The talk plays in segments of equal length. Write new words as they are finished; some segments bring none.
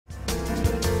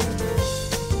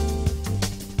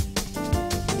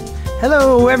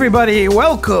Hello everybody,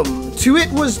 welcome to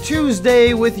It Was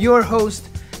Tuesday with your host,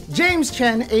 James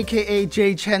Chen, aka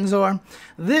J Chenzor.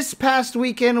 This past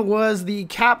weekend was the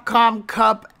Capcom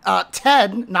Cup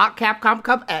 10, not Capcom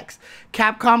Cup X,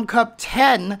 Capcom Cup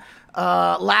 10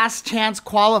 last chance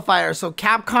qualifier. So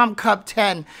Capcom Cup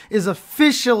 10 is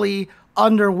officially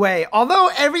underway. Although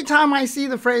every time I see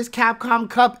the phrase Capcom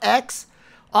Cup X,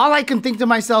 all I can think to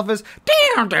myself is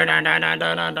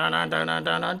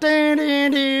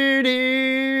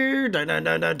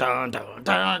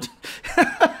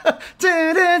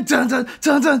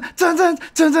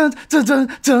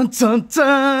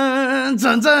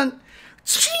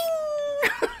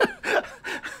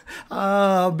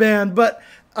oh man, but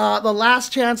the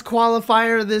last chance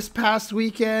qualifier this past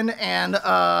weekend, and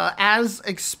as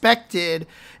expected,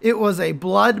 it was a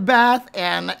bloodbath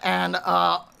and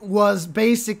was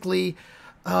basically,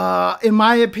 in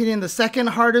my opinion, the second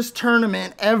hardest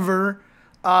tournament ever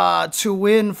to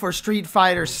win for Street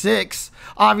Fighter 6.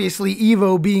 Obviously,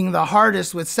 EVO being the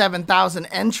hardest with 7,000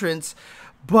 entrants.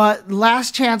 But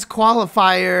last chance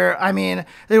qualifier, I mean,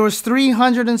 there was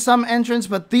 300 and some entrants,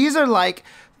 but these are like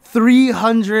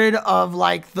 300 of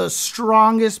like the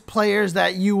strongest players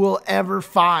that you will ever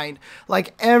find.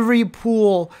 Like every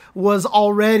pool was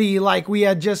already like we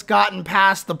had just gotten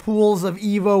past the pools of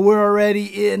EVO. We're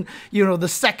already in, you know, the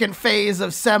second phase of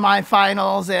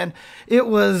semifinals, and it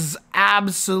was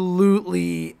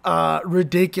absolutely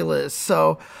ridiculous.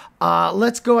 So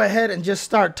let's go ahead and just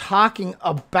start talking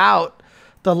about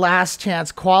the last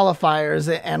chance qualifiers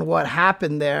and what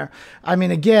happened there. I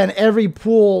mean, again, every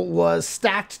pool was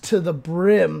stacked to the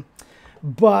brim,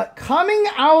 but coming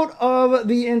out of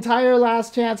the entire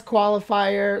last chance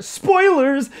qualifier,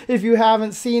 spoilers if you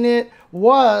haven't seen it,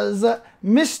 was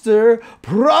Mr.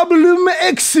 Problem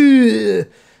X.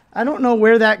 I don't know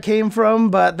where that came from,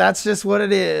 but that's just what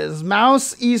it is.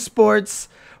 Mouse Esports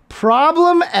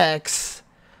Problem X,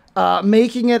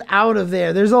 making it out of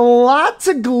there. There's a lot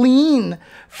to glean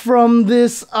from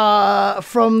this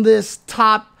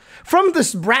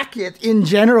bracket in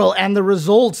general and the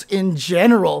results in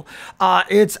general.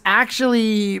 It's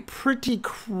actually pretty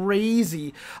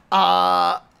crazy.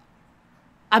 I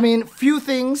mean, few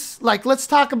things, like let's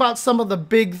talk about some of the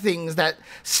big things that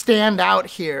stand out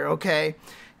here, okay?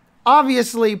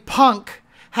 Obviously, Punk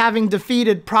having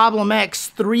defeated Problem X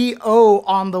 3-0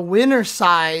 on the winner's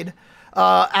side,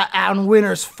 on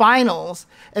winners finals,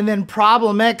 and then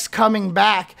Problem X coming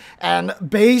back and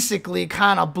basically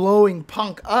kind of blowing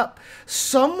Punk up.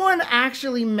 Someone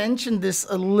actually mentioned this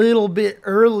a little bit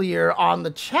earlier on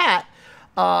the chat,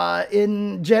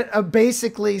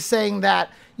 basically saying that,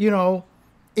 you know,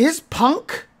 is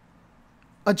Punk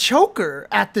a choker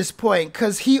at this point?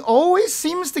 Because he always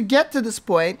seems to get to this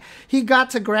point. He got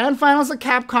to grand finals of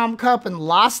Capcom Cup and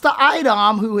lost to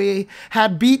Idom, who he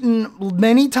had beaten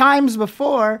many times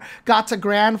before, got to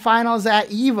grand finals at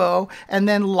EVO, and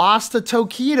then lost to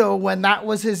Tokido when that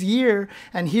was his year.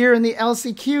 And here in the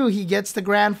LCQ, he gets to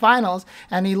grand finals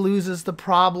and he loses the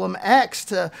Problem X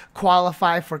to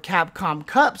qualify for Capcom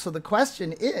Cup. So the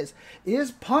question is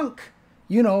Punk,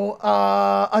 you know,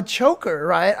 a choker,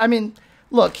 right? I mean,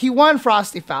 look, he won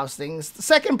Frosty Faustings,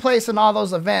 second place in all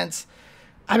those events.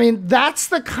 I mean, that's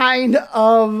the kind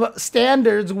of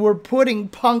standards we're putting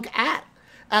Punk at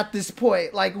this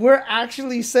point. Like, we're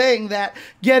actually saying that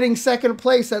getting second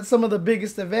place at some of the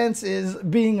biggest events is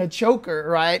being a choker,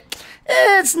 right?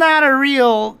 It's not a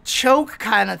real choke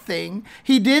kind of thing.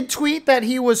 He did tweet that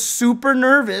he was super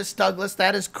nervous, Douglas.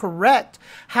 That is correct.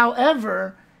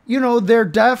 However, you know, there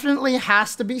definitely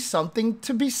has to be something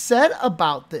to be said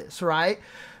about this, right?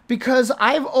 Because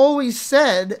I've always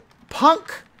said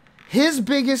Punk, his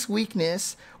biggest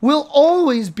weakness will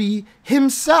always be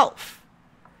himself.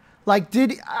 Like,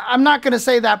 I'm not going to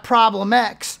say that Problem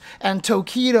X and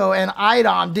Tokido and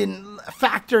Idom didn't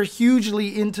factor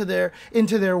hugely into their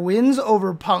wins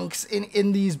over Punks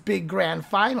in these big grand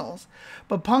finals.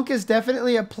 But Punk is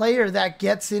definitely a player that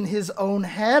gets in his own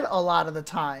head a lot of the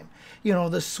time. You know,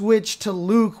 the switch to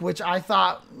Luke, which I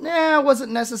thought,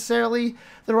 wasn't necessarily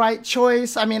the right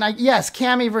choice. I mean, yes,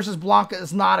 Cammy versus BLANKA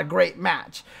is not a great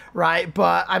match, right?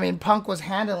 But, I mean, Punk was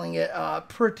handling it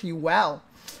pretty well.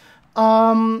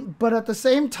 But at the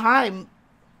same time,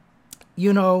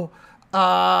 you know,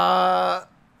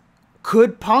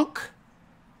 could Punk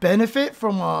benefit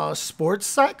from a sports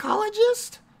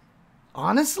psychologist?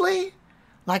 Honestly?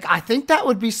 Like, I think that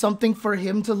would be something for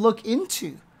him to look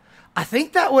into. I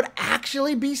think that would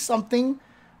actually be something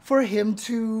for him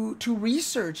to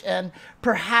research and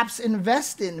perhaps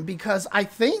invest in, because I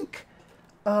think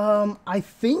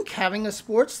having a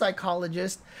sports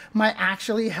psychologist might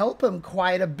actually help him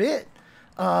quite a bit.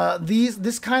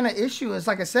 this kind of issue is,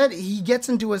 like I said, he gets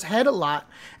into his head a lot,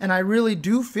 and I really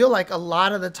do feel like a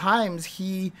lot of the times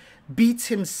he beats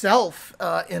himself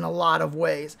in a lot of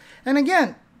ways. And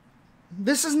again,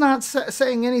 this is not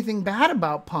saying anything bad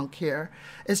about Punk here.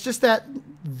 It's just that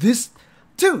this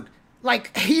dude,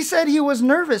 like he said, he was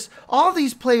nervous. All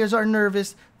these players are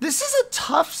nervous. This is a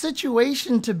tough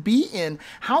situation to be in.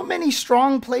 How many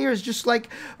strong players just like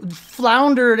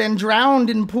floundered and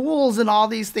drowned in pools and all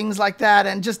these things like that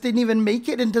and just didn't even make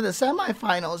it into the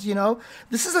semifinals, you know?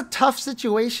 This is a tough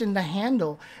situation to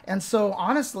handle. And so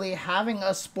honestly, having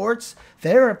a sports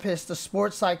therapist, a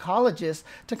sports psychologist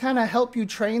to kind of help you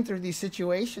train through these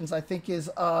situations, I think is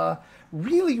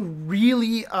really,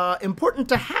 really important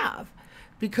to have.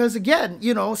 Because again,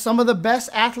 you know, some of the best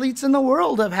athletes in the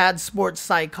world have had sports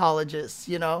psychologists,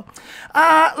 you know.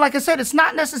 Like I said, it's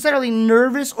not necessarily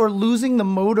nervous or losing the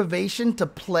motivation to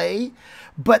play,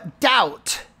 but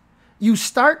doubt. You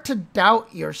start to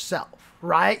doubt yourself,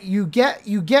 right? You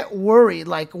get worried.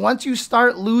 Like once you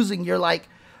start losing, you're like,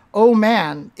 oh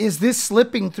man, is this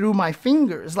slipping through my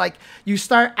fingers? Like you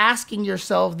start asking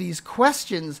yourself these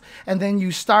questions, and then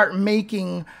you start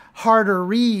making harder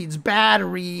reads, bad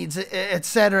reads,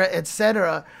 etc.,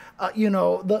 etc. You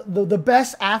know, the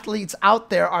best athletes out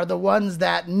there are the ones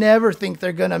that never think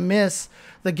they're gonna miss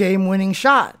the game-winning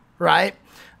shot, right?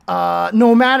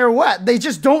 No matter what, they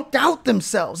just don't doubt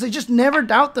themselves. They just never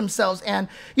doubt themselves. And,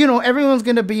 you know, everyone's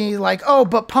going to be like, oh,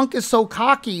 but Punk is so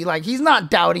cocky. Like, he's not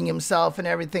doubting himself and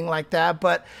everything like that.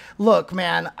 But look,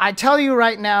 man, I tell you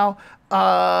right now,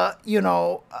 you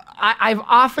know, I've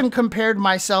often compared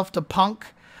myself to Punk.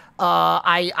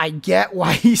 I get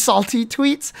why he salty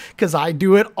tweets, because I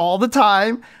do it all the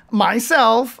time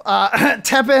myself,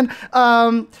 Tepin.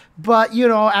 But, you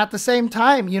know, at the same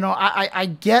time, you know, I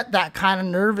get that kind of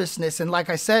nervousness. And like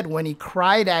I said, when he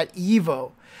cried at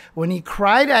Evo,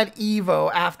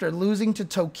 after losing to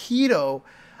Tokido,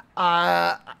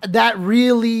 that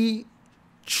really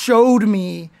showed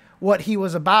me what he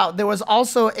was about. There was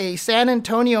also a San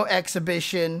Antonio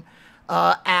exhibition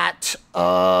at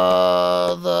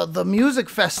the music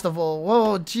festival.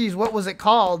 Whoa, geez, what was it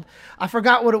called? I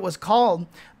forgot what it was called,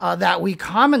 that we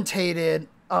commentated.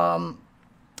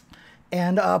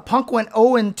 And Punk went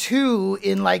 0-2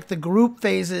 in like the group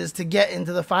phases to get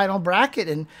into the final bracket,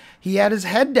 and he had his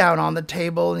head down on the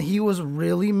table and he was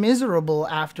really miserable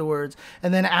afterwards.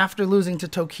 And then after losing to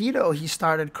Tokido, he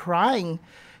started crying,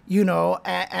 you know,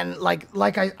 and like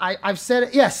I've said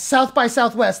it. Yes, South by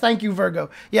Southwest. Thank you, Virgo.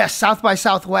 Yes, South by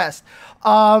Southwest.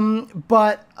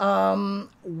 But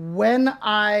when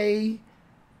I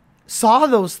saw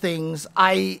those things,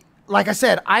 like I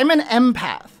said, I'm an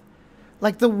empath.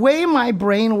 Like the way my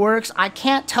brain works, I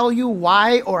can't tell you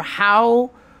why or how,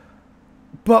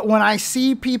 but when I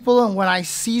see people and when I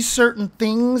see certain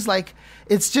things, like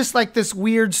it's just like this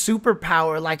weird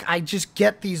superpower. Like I just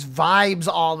get these vibes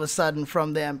all of a sudden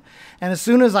from them. And as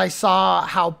soon as I saw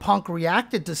how Punk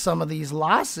reacted to some of these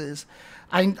losses,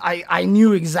 I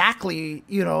knew exactly,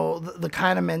 you know, the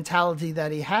kind of mentality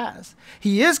that he has.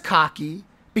 He is cocky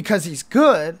because he's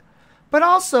good, but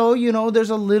also, you know, there's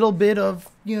a little bit of,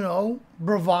 you know,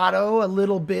 bravado, a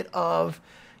little bit of,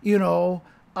 you know,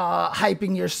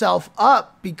 hyping yourself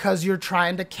up because you're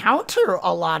trying to counter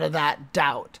a lot of that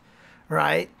doubt,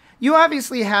 right? You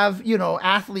obviously have, you know,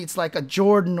 athletes like a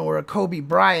Jordan or a Kobe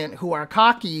Bryant who are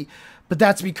cocky, but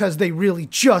that's because they really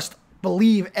just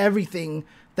believe everything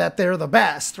that they're the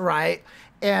best, right?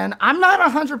 And I'm not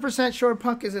 100% sure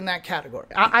Punk is in that category.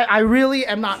 I really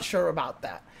am not sure about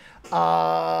that.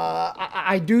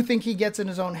 I do think he gets in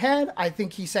his own head. I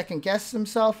think he second guesses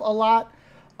himself a lot.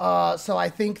 So I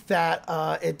think that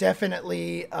it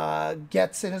definitely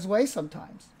gets in his way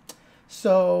sometimes.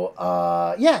 So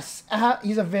yes,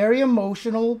 he's a very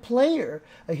emotional player,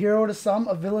 a hero to some,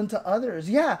 a villain to others.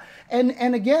 Yeah,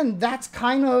 and again, that's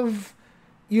kind of,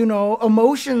 you know,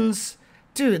 emotions,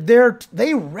 dude.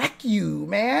 They wreck you,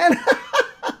 man.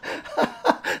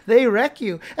 They wreck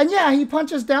you. And yeah, he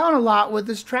punches down a lot with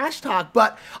his trash talk,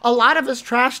 but a lot of his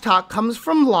trash talk comes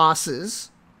from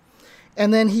losses.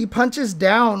 And then he punches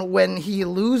down when he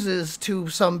loses to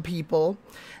some people.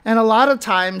 And a lot of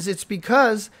times it's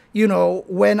because, you know,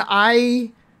 when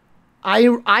I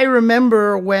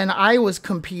remember when I was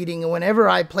competing and whenever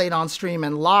I played on stream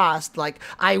and lost, like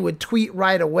I would tweet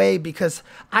right away because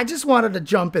I just wanted to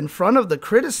jump in front of the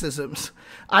criticisms.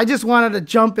 I just wanted to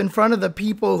jump in front of the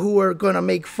people who were going to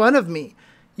make fun of me.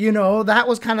 You know, that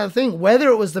was kind of the thing, whether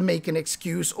it was to make an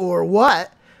excuse or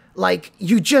what, like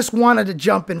you just wanted to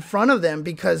jump in front of them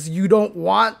because you don't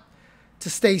want to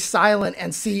stay silent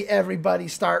and see everybody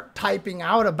start typing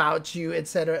out about you,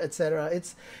 etc., etc.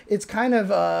 It's kind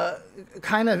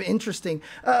of interesting.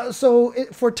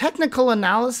 For technical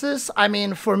analysis, I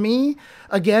mean, for me,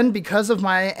 again, because of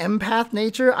my empath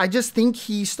nature, I just think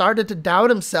he started to doubt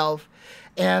himself.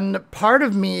 And part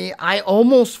of me, I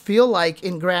almost feel like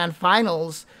in grand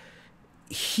finals,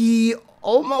 he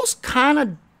almost kind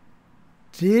of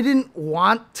didn't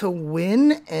want to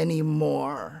win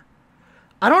anymore.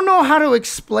 I don't know how to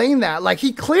explain that. Like,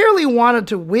 he clearly wanted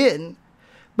to win,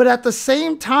 but at the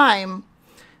same time,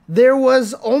 there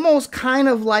was almost kind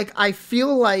of like, I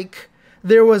feel like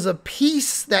there was a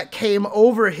piece that came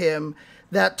over him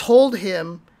that told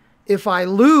him, if I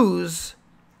lose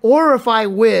or if I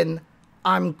win,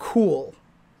 I'm cool.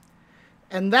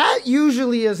 And that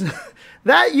usually is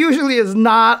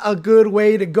not a good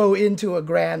way to go into a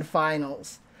grand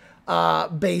finals,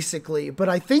 basically. But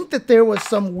I think that there was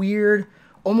some weird,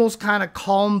 almost kind of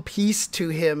calm peace to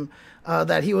him,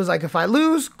 that he was like, if I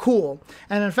lose, cool.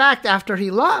 And in fact, after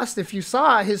he lost, if you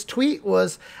saw, his tweet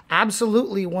was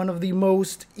absolutely one of the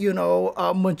most,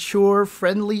 mature,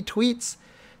 friendly tweets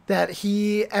that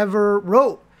he ever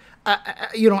wrote,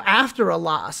 after a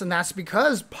loss. And that's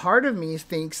because part of me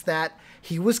thinks that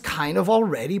he was kind of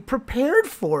already prepared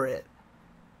for it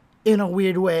in a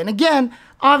weird way. And again,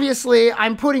 obviously,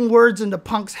 I'm putting words into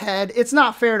Punk's head. It's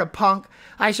not fair to Punk.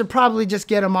 I should probably just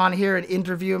get him on here and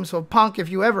interview him. So Punk, if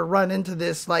you ever run into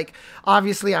this, like,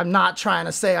 obviously I'm not trying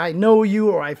to say I know you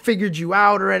or I figured you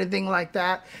out or anything like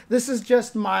that. This is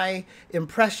just my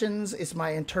impressions. It's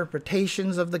my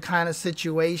interpretations of the kind of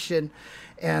situation.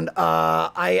 And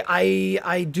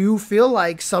I do feel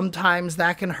like sometimes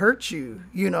that can hurt you,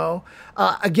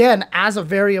 Again, as a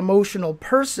very emotional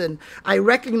person, I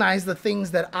recognize the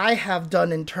things that I have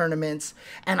done in tournaments,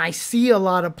 and I see a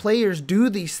lot of players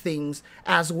do these things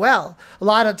as well. A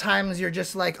lot of times you're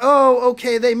just like, oh,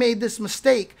 okay, they made this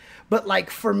mistake. But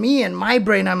like for me in my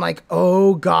brain, I'm like,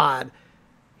 oh God,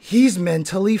 he's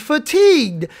mentally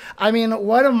fatigued. I mean,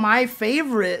 one of my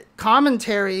favorite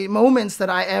commentary moments that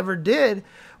I ever did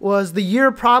was the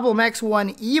year Problem X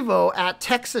won Evo at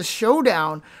Texas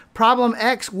Showdown. Problem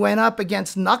X went up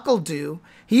against Knuckle-Doo.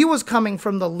 He was coming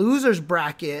from the losers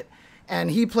bracket,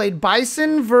 and he played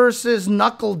Bison versus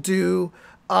Knuckle-Doo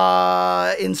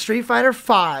in Street Fighter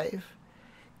V.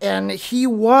 And he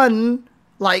won,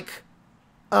 like,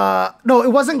 no,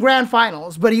 it wasn't grand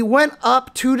finals, but he went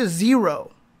up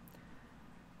 2-0.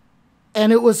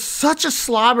 And it was such a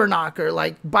slobber knocker.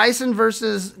 Like, Bison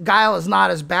versus Guile is not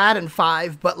as bad in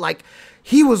 5, but like,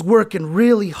 he was working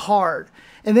really hard.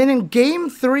 And then in game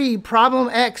 3, Problem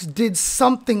X did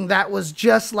something that was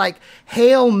just like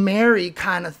Hail Mary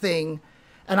kind of thing.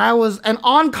 And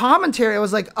on commentary, I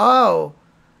was like, oh,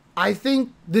 I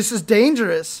think this is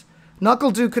dangerous.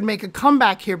 Knuckle-Doo could make a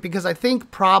comeback here because I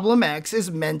think Problem X is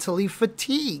mentally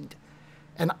fatigued.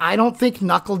 And I don't think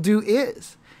Knuckle-Doo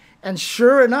is. And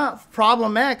sure enough,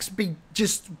 Problem X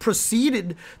just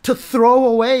proceeded to throw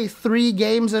away 3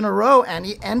 games in a row, and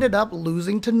he ended up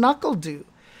losing to Knuckle-Doo.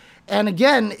 And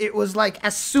again, it was like,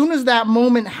 as soon as that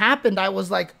moment happened, I was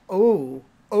like, oh.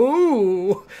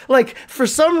 Like, for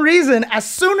some reason, as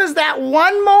soon as that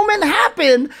one moment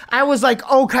happened, I was like,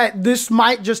 okay, this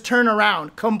might just turn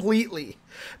around completely.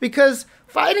 Because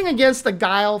fighting against a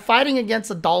Guile, fighting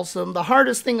against a Dhalsim, the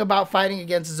hardest thing about fighting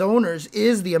against zoners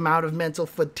is the amount of mental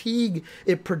fatigue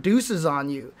it produces on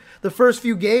you. The first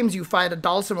few games you fight a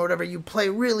Dhalsim or whatever, you play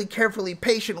really carefully,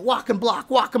 patient, walk and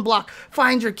block,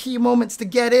 find your key moments to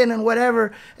get in and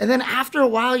whatever. And then after a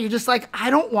while, you're just like,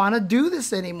 I don't want to do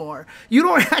this anymore. You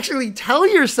don't actually tell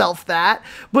yourself that,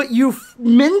 but you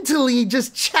mentally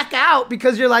just check out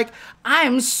because you're like, I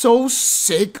am so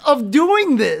sick of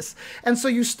doing this. And so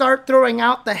you start throwing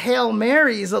out the Hail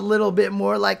Marys a little bit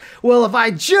more like, well, if I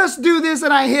just do this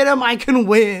and I hit him, I can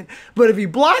win. But if he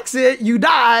blocks it, you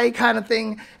die kind of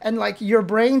thing. And like your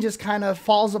brain just kind of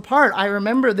falls apart. I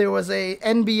remember there was a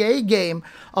NBA game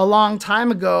a long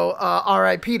time ago,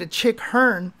 RIP to Chick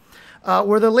Hearn,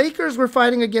 where the Lakers were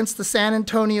fighting against the San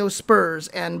Antonio Spurs.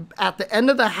 And at the end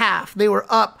of the half, they were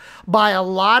up by a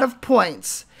lot of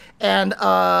points. And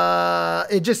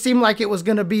it just seemed like it was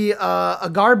going to be a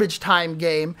garbage time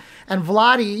game. And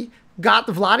Vladi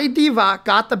Divac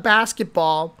got the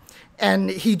basketball,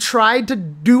 and he tried to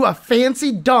do a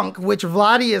fancy dunk, which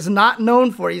Vladi is not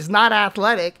known for. He's not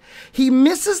athletic. He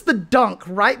misses the dunk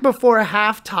right before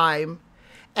halftime.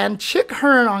 And Chick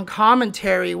Hearn on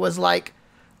commentary was like,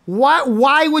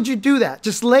 why would you do that?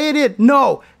 Just lay it in.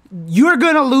 No, you're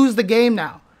going to lose the game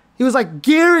now. He was like,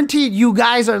 guaranteed you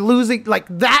guys are losing. Like,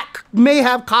 that may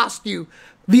have cost you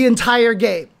the entire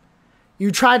game. You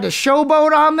tried to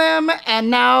showboat on them, and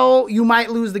now you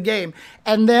might lose the game.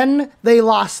 And then they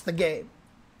lost the game.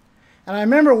 And I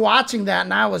remember watching that,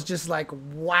 and I was just like,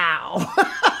 wow.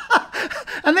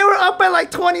 And they were up by like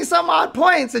 20 some odd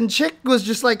points, and Chick was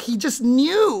just like, he just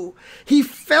knew. He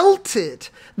felt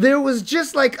it. There was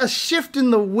just like a shift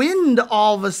in the wind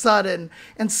all of a sudden,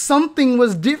 and something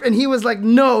was different. He was like,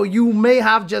 no, you may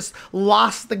have just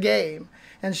lost the game.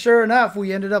 And sure enough,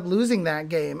 we ended up losing that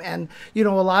game. And, you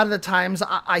know, a lot of the times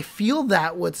I feel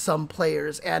that with some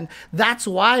players. And that's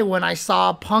why when I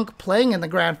saw Punk playing in the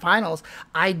grand finals,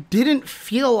 I didn't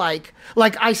feel like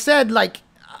I said, like,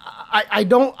 I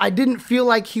didn't feel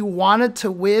like he wanted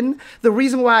to win. The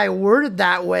reason why I worded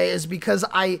that way is because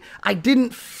I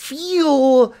didn't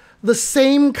feel the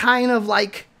same kind of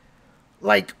like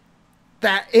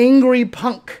that angry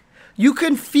Punk. You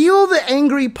can feel the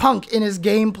angry Punk in his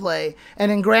gameplay.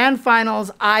 And in grand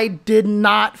finals, I did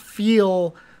not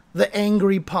feel the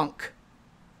angry Punk.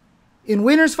 In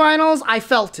winners finals, I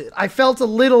felt it. I felt a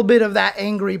little bit of that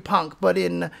angry Punk, but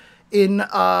in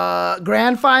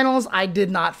grand finals, I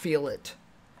did not feel it.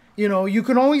 You know, you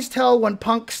can always tell when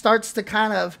Punk starts to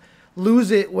kind of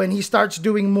lose it when he starts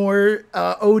doing more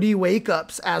OD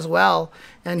wake-ups as well.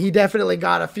 And he definitely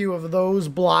got a few of those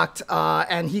blocked.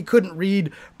 And he couldn't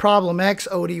read Problem X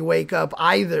OD wake-up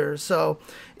either. So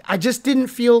I just didn't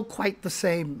feel quite the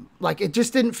same. Like, it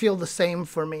just didn't feel the same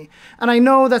for me. And I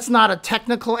know that's not a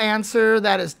technical answer.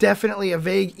 That is definitely a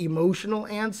vague emotional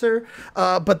answer.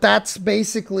 But that's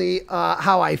basically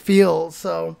how I feel.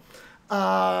 So,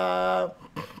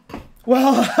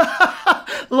 well,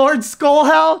 Lord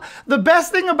Skullhell, the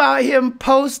best thing about him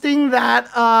posting that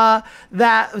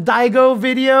Daigo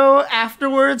video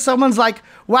afterwards, someone's like,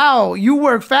 wow, you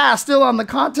work fast, still on the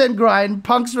content grind.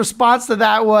 Punk's response to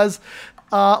that was,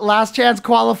 last chance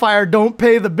qualifier, don't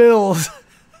pay the bills.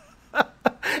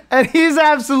 And he's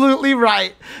absolutely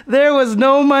right. There was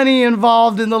no money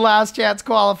involved in the last chance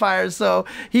qualifier, so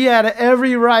he had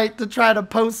every right to try to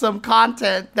post some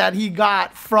content that he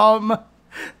got from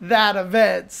that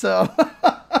event. So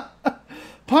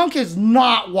Punk is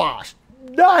not washed,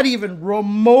 not even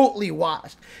remotely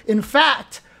washed. In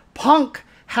fact, Punk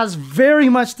has very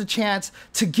much the chance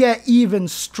to get even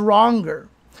stronger.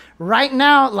 Right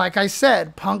now, like I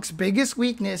said, Punk's biggest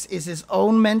weakness is his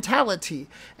own mentality,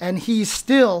 and he's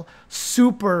still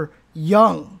super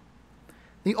young.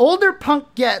 The older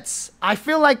Punk gets, I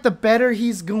feel like the better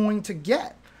he's going to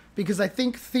get, because I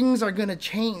think things are going to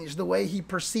change. The way he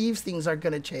perceives things are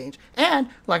going to change. And,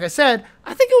 like I said,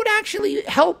 I think it would actually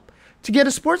help to get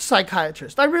a sports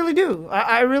psychiatrist. I really do.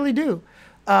 I really do.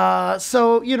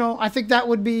 So, you know, I think that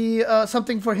would be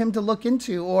something for him to look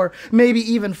into. Or maybe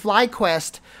even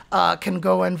FlyQuest can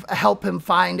go and help him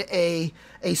find a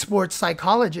sports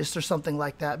psychologist or something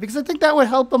like that. Because I think that would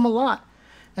help him a lot.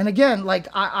 And again, like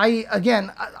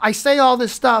I say all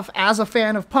this stuff as a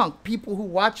fan of Punk. People who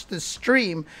watch this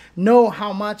stream know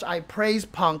how much I praise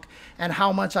Punk and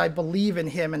how much I believe in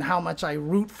him and how much I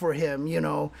root for him. You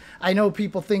know, I know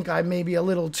people think I may be a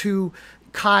little too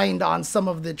kind on some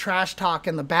of the trash talk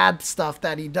and the bad stuff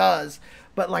that he does.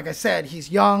 But like I said, he's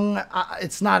young.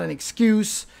 It's not an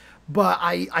excuse, but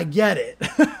I get it.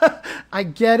 I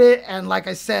get it. And like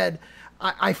I said,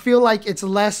 I feel like it's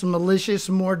less malicious,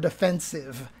 more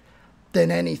defensive than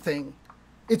anything.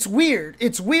 It's weird.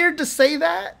 It's weird to say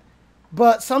that,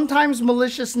 but sometimes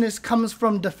maliciousness comes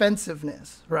from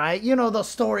defensiveness, right? You know, the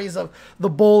stories of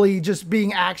the bully just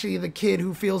being actually the kid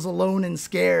who feels alone and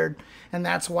scared, and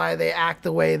that's why they act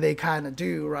the way they kind of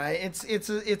do, right?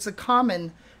 It's a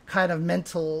common kind of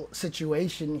mental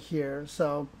situation here.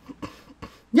 So,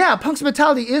 yeah, Punk's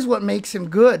mentality is what makes him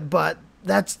good, but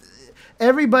that's...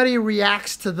 Everybody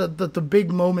reacts to the big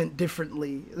moment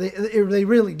differently. They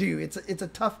really do. It's a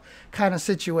tough kind of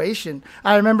situation.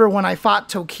 I remember when I fought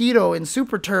Tokido in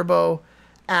Super Turbo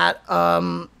at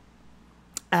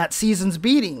Seasons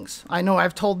Beatings. I know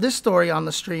I've told this story on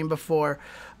the stream before.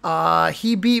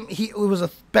 It was a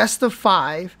best of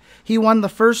 5. He won the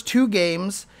first 2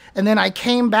 games. And then I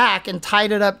came back and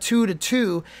tied it up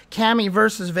 2-2, Cammy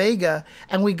versus Vega.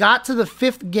 And we got to the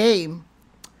 5th game.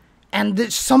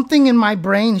 And something in my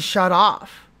brain shut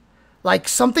off. Like,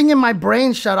 something in my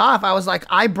brain shut off. I was like,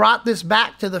 I brought this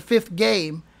back to the 5th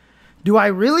game. Do I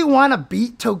really want to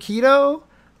beat Tokido?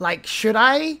 Like, should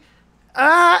I?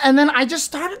 And then I just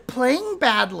started playing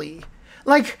badly.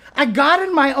 Like, I got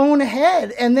in my own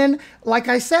head. And then, like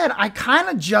I said, I kind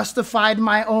of justified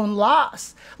my own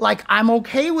loss. Like, I'm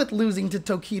okay with losing to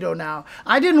Tokido now.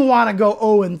 I didn't want to go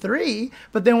 0-3.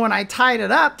 But then when I tied it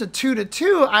up to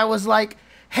 2-2, I was like,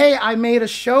 hey, I made a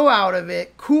show out of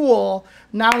it. Cool.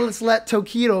 Now let's let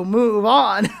Tokido move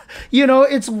on. You know,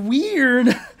 it's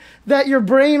weird that your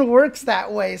brain works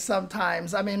that way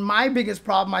sometimes. I mean, my biggest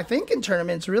problem, I think, in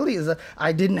tournaments really is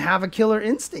I didn't have a killer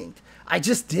instinct. I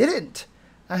just didn't.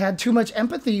 I had too much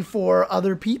empathy for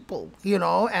other people, you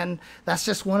know, and that's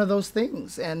just one of those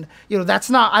things. And, you know, that's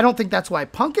not, I don't think that's why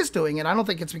Punk is doing it. I don't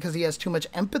think it's because he has too much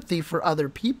empathy for other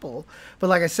people. But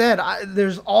like I said,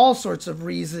 there's all sorts of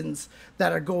reasons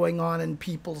that are going on in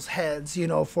people's heads, you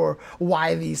know, for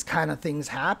why these kind of things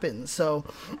happen. So,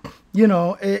 you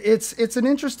know, it's an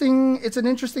interesting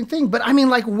thing. But I mean,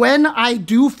 like, when I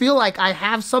do feel like I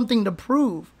have something to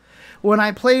prove, when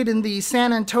I played in the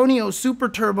San Antonio Super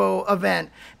Turbo event,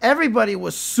 everybody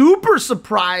was super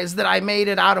surprised that I made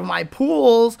it out of my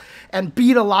pools and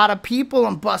beat a lot of people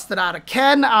and busted out of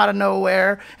Ken out of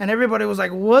nowhere. And everybody was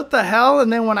like, what the hell?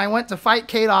 And then when I went to fight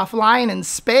Kate offline in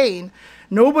Spain,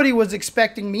 nobody was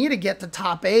expecting me to get to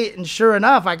top 8. And sure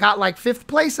enough, I got like 5th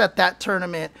place at that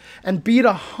tournament and beat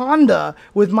a Honda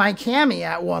with my Cammy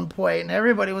at one point. And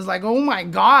everybody was like, oh my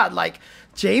God, like,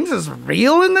 James is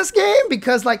real in this game?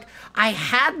 Because, like, I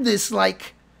had this,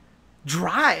 like,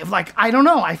 drive. Like, I don't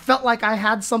know. I felt like I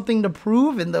had something to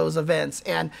prove in those events.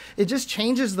 And it just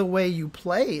changes the way you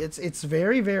play. It's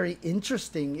very, very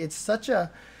interesting. It's such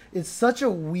a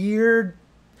weird...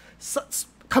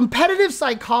 competitive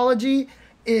psychology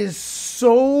is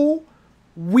so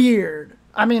weird.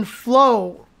 I mean,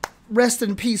 Flo, rest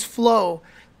in peace, Flo,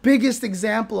 biggest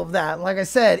example of that. Like I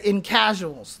said, in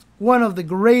casuals, one of the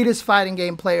greatest fighting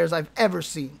game players I've ever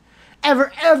seen.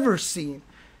 Ever seen.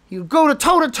 He would go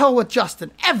toe-to-toe with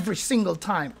Justin every single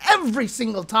time.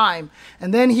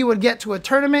 And then he would get to a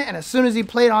tournament, and as soon as he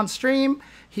played on stream,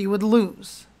 he would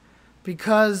lose.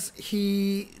 Because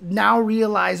he now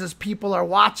realizes people are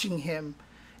watching him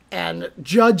and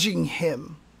judging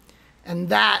him. And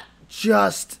that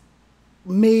just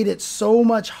made it so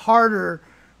much harder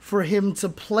for him to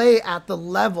play at the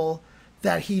level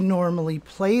that he normally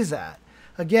plays at.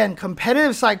 Again,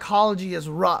 competitive psychology is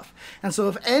rough. And so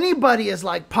if anybody is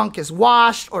like, Punk is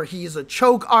washed, or he's a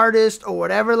choke artist, or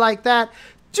whatever like that,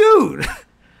 dude,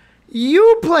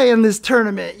 you play in this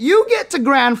tournament. You get to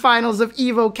grand finals of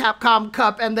Evo Capcom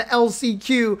Cup and the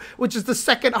LCQ, which is the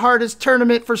second hardest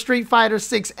tournament for Street Fighter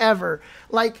 6 ever.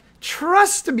 Like,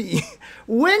 trust me,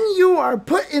 when you are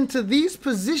put into these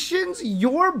positions,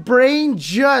 your brain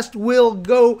just will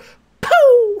go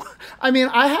pooh. I mean,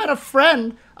 I had a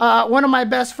friend, one of my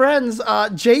best friends,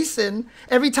 Jason,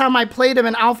 every time I played him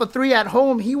in Alpha 3 at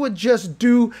home, he would just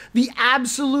do the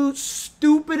absolute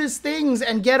stupidest things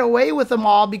and get away with them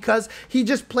all because he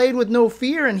just played with no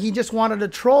fear and he just wanted to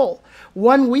troll.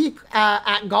 One week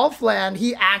at Golfland,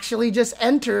 he actually just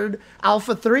entered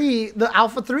Alpha 3, the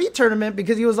Alpha 3 tournament,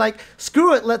 because he was like,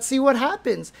 screw it, let's see what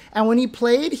happens. And when he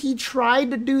played, he tried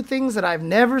to do things that I've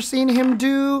never seen him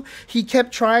do. He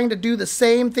kept trying to do the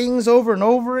same things over and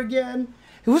over again.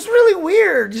 It was really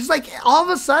weird. Just like all of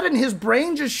a sudden his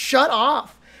brain just shut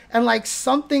off and like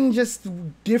something just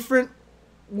different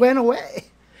went away.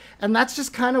 And that's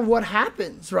just kind of what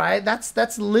happens, right?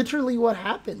 That's literally what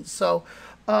happens. So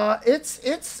it's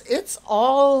a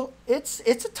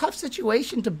tough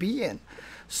situation to be in.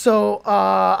 So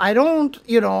I don't,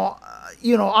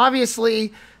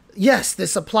 obviously, yes,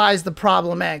 this applies to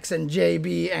Problem X and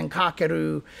JB and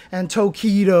Kakeru and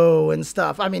Tokido and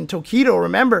stuff. I mean, Tokido,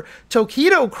 remember,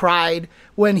 Tokido cried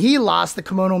when he lost the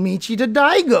Kimono Michi to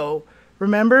Daigo.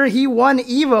 Remember, he won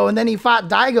Evo and then he fought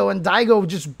Daigo and Daigo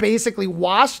just basically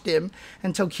washed him.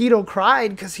 And Tokido cried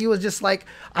because he was just like,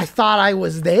 I thought I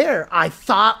was there. I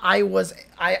thought I was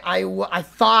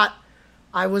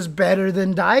better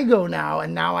than Daigo now.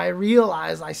 And now I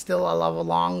realize I still have a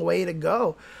long way to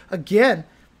go. Again,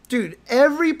 dude,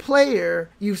 every player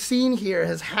you've seen here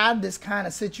has had this kind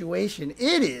of situation.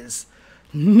 It is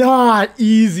not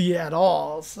easy at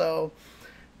all. So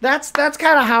that's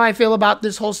kind of how I feel about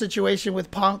this whole situation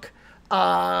with Punk.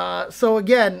 So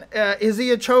again, is he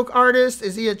a choke artist?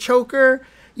 Is he a choker?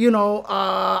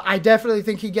 I definitely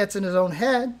think he gets in his own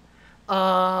head.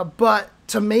 But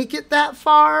to make it that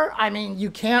far, I mean,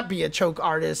 you can't be a choke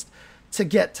artist to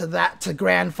get to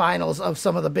grand finals of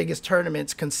some of the biggest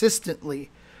tournaments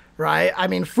consistently. Right? I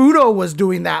mean, Fudo was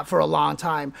doing that for a long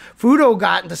time. Fudo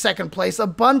got into second place a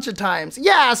bunch of times.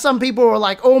 Yeah, some people were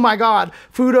like, oh my God,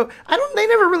 Fudo. They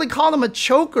never really called him a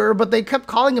choker, but they kept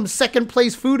calling him second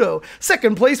place Fudo.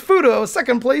 Second place Fudo,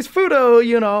 second place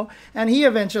Fudo, And he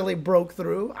eventually broke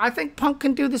through. I think Punk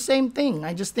can do the same thing.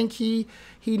 I just think he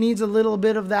needs a little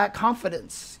bit of that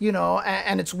confidence,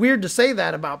 And it's weird to say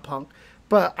that about Punk.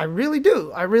 But I really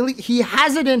do. He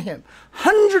has it in him.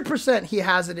 100% he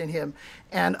has it in him.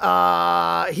 And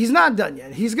he's not done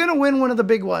yet. He's going to win one of the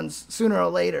big ones sooner or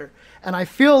later. And I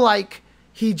feel like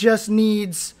he just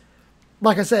needs,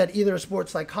 like I said, either a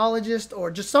sports psychologist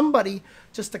or just somebody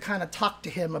just to kind of talk to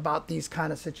him about these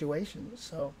kind of situations.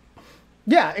 So,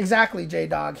 yeah, exactly,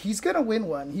 J-Dog. He's going to win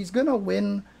one. He's going to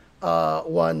win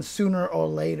one sooner or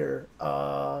later.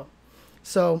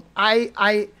 So,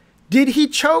 did he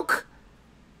choke?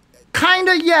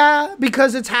 Kinda, yeah,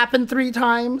 because it's happened 3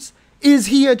 times. Is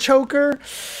he a choker?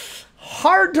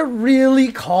 Hard to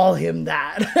really call him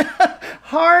that.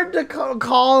 Hard to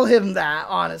call him that,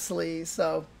 honestly.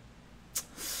 So,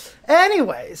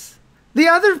 anyways, the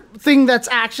other thing that's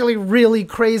actually really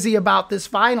crazy about this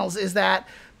finals is that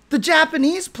the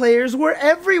Japanese players were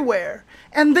everywhere.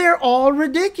 And they're all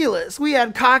ridiculous. We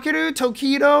had Kakeru,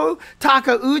 Tokido,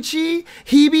 Takeuchi,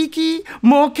 Hibiki,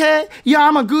 Moke,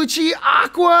 Yamaguchi,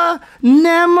 Aqua,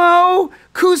 Nemo,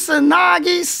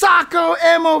 Kusanagi, Sako,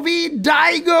 MOV,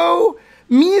 Daigo,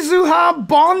 Mizuha,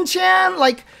 Bonchan.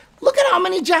 Like, look at how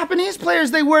many Japanese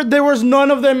players they were. There was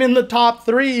none of them in the top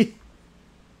 3.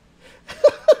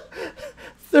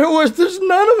 There's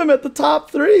none of them at the top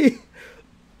 3.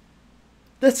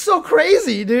 That's so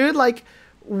crazy, dude. Like,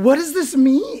 what does this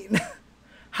mean?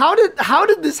 How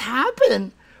did this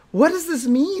happen? What does this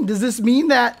mean? Does this mean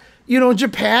that,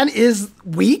 Japan is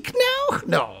weak now?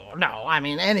 No. I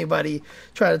mean, anybody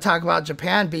try to talk about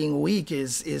Japan being weak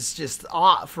is just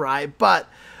off, right? But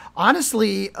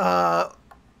honestly,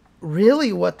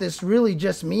 really what this really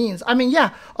just means, I mean,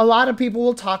 yeah, a lot of people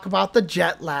will talk about the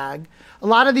jet lag. A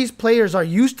lot of these players are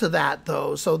used to that,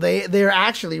 though, so they're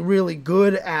actually really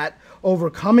good at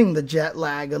overcoming the jet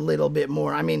lag a little bit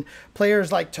more. I mean,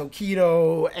 players like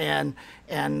Tokido and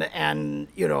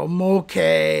Moke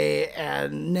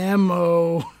and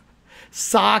Nemo,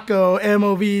 Sako,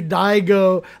 MOV,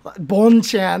 Daigo,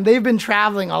 Bonchan, they've been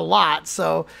traveling a lot,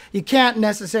 so you can't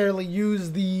necessarily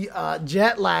use the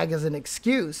jet lag as an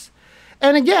excuse.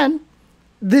 And again,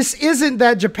 this isn't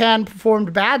that Japan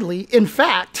performed badly. In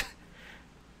fact,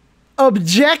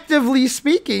 objectively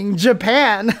speaking,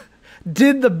 Japan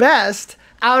did the best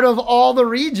out of all the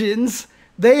regions.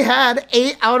 They had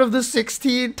 8 out of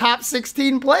the top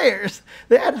 16 players.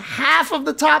 They had half of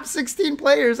the top 16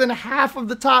 players and half of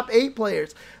the top 8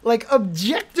 players. Like,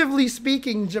 objectively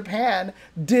speaking, Japan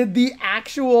did the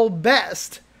actual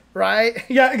best, right?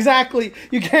 Yeah, exactly.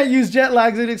 You can't use jet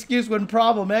lag as an excuse when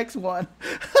problem X won.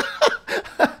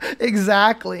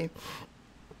 Exactly.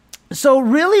 So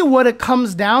really what it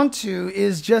comes down to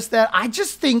is just that I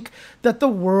just think that the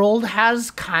world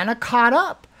has kind of caught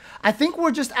up. I think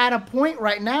we're just at a point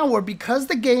right now where, because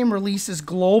the game releases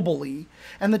globally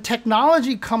and the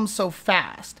technology comes so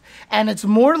fast and it's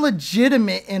more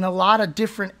legitimate in a lot of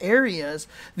different areas,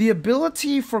 the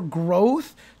ability for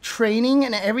growth, training,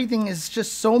 and everything is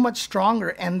just so much stronger.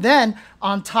 And then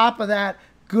on top of that,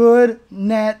 good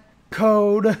net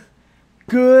code.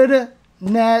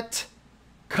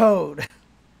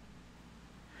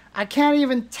 I can't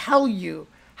even tell you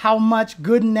how much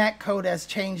good netcode has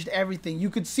changed everything. You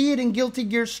could see it in Guilty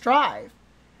Gear Strive.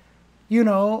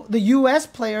 The US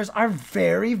players are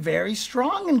very, very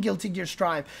strong in Guilty Gear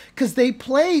Strive because they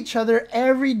play each other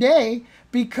every day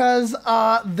because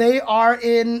they are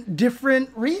in different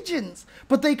regions.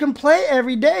 But they can play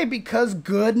every day because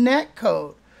good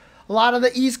netcode. A lot of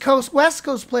the East Coast, West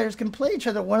Coast players can play each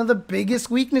other. One of the biggest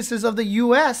weaknesses of the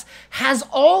U.S. has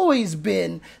always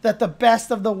been that the best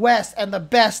of the West and the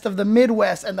best of the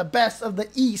Midwest and the best of the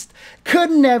East could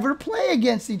never play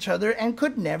against each other and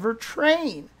could never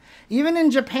train. Even in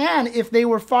Japan, if they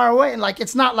were far away, and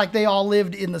it's not like they all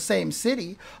lived in the same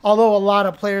city, although a lot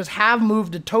of players have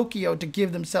moved to Tokyo to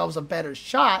give themselves a better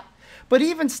shot. But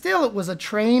even still, it was a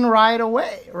train ride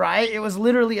away, right? It was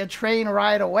literally a train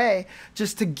ride away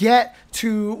just to get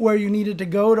to where you needed to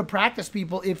go to practice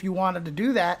people if you wanted to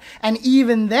do that. And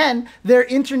even then, their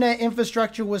internet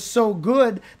infrastructure was so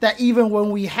good that even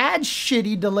when we had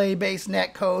shitty delay-based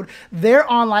netcode,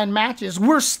 their online matches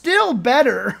were still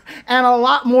better and a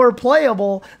lot more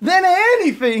playable than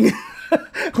anything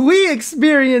we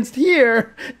experienced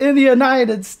here in the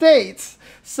United States.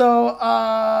 So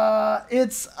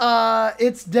it's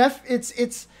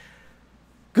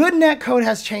good netcode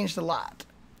has changed a lot.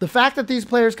 The fact that these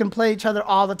players can play each other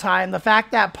all the time, the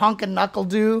fact that Punk and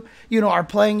NuckleDu, are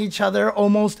playing each other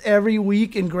almost every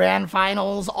week in grand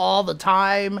finals all the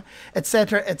time,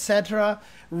 etc.,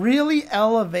 really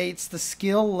elevates the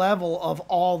skill level of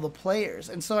all the players.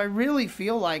 And so I really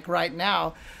feel like right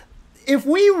now, if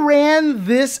we ran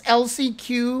this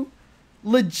LCQ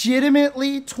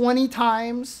legitimately 20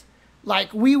 times,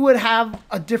 like we would have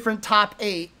a different top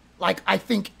 8, like I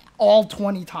think all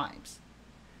 20 times.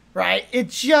 Right? It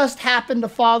just happened to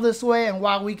fall this way, and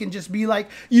while we can just be like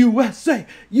USA,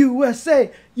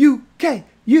 USA, UK,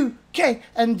 UK,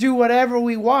 and do whatever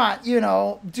we want, you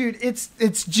know, dude, it's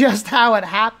just how it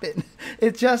happened.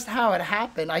 It's just how it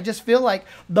happened. I just feel like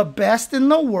the best in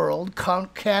the world can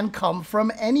come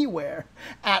from anywhere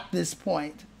at this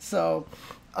point. So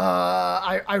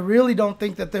I really don't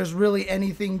think that there's really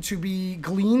anything to be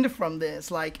gleaned from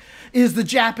this. Like, is the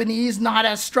Japanese not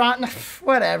as strong?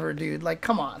 Whatever, dude. Like,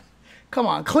 come on. Come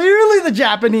on. Clearly the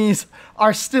Japanese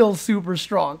are still super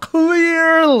strong.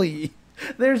 Clearly.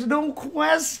 There's no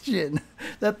question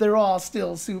that they're all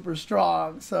still super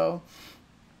strong. So,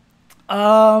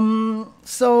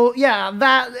 yeah,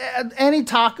 that any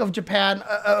talk of Japan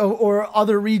or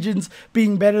other regions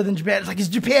being better than Japan, it's like, is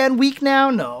Japan weak now?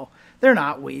 No. They're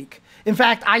not weak. In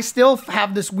fact, I still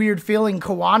have this weird feeling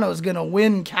Kawano's going to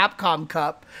win Capcom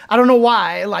Cup. I don't know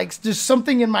why. Like, just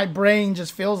something in my brain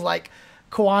just feels like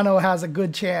Kawano has a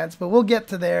good chance. But we'll get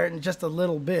to there in just a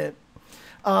little bit.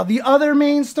 The other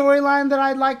main storyline that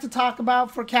I'd like to talk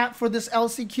about for this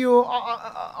LCQ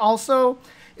also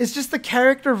is just the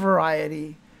character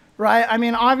variety. Right? I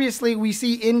mean, obviously, we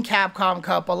see in Capcom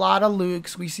Cup a lot of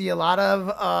Lukes. We see a lot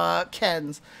of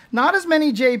Kens. Not as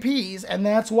many JPs, and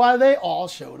that's why they all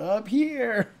showed up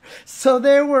here. So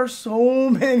there were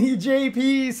so many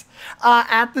JPs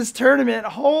at this tournament.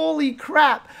 Holy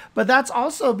crap. But that's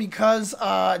also because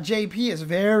JP is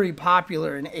very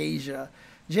popular in Asia.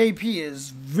 JP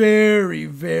is very,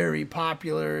 very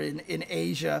popular in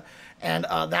Asia. And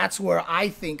that's where I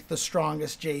think the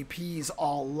strongest JPs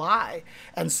all lie.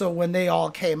 And so when they all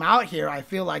came out here, I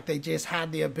feel like they just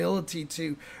had the ability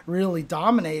to really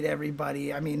dominate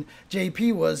everybody. I mean,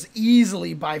 JP was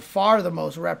easily by far the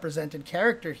most represented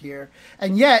character here.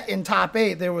 And yet in top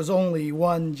 8, there was only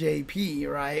one JP,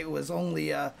 right? It was only,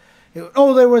 there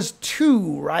was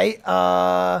 2, right?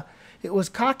 It was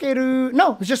Kakeru.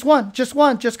 No, it was just one, just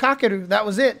Kakeru. That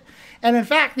was it. And in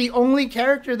fact, the only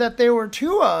character that there were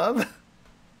 2 of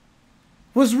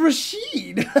was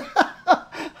Rashid.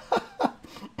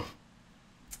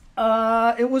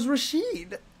 It was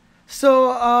Rashid.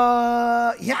 So,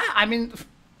 yeah, I mean,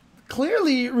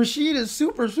 clearly Rashid is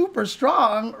super, super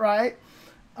strong, right?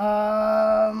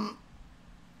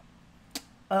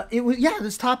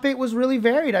 This top 8 was really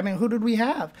varied. I mean, who did we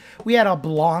have? We had a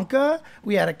BLANKA,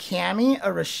 we had a Cammy,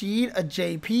 a Rashid, a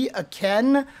JP, a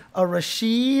Ken, a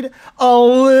Rashid, a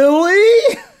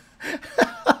Lily,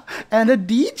 and a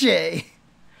DJ,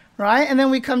 right? And then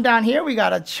we come down here, we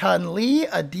got a Chun-Li,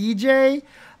 a DJ,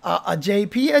 a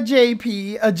JP, a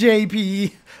JP, a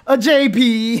JP, a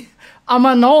JP, a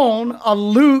Manon, a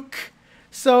Luke.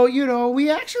 So, you know, we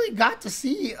actually got to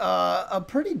see a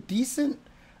pretty decent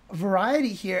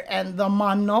variety here, and the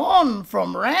Manon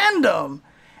from Randumb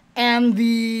and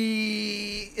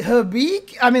the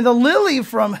Hibiki, I mean the Lily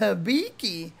from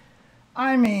Hibiki.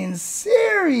 I mean,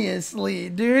 seriously,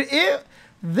 dude,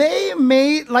 they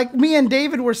made, like me and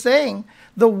David were saying,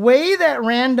 the way that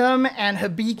Randumb and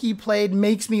Hibiki played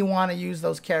makes me want to use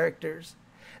those characters.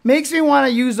 Makes me want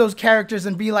to use those characters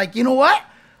and be like, you know what?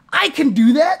 I can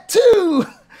do that too.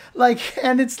 Like,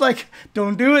 and it's like,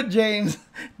 don't do it, James.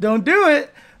 Don't do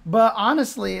it. But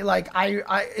honestly, like,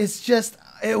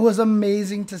 it was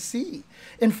amazing to see.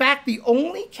 In fact, the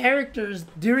only characters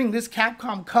during this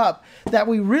Capcom Cup that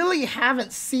we really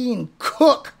haven't seen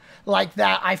cook like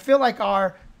that, I feel like,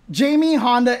 are Jamie,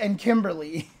 Honda, and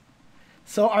Kimberly.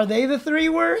 So are they the 3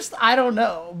 worst? I don't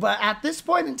know. But at this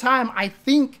point in time, I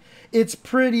think it's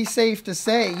pretty safe to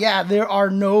say, yeah, there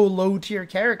are no low-tier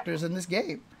characters in this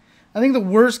game. I think the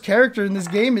worst character in this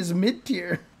game is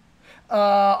mid-tier.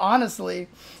 Honestly,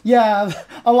 yeah,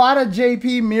 a lot of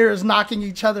JP mirrors knocking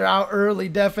each other out early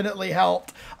definitely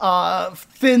helped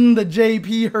thin the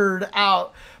JP herd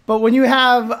out. But when you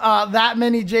have that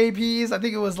many JPs, I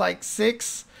think it was like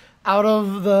 6 out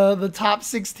of the top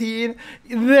 16,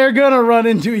 they're gonna run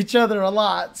into each other a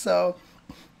lot. So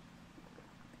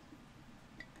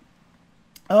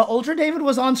Ultra David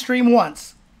was on stream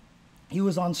once. He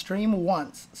was on stream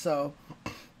once, so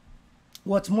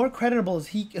what's more credible is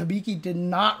Hibiki did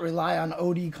not rely on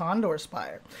OD Condor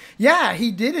Spire. Yeah,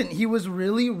 he didn't. He was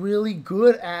really, really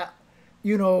good at,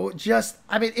 you know,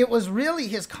 I mean, it was really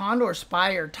his Condor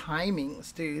Spire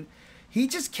timings, dude. He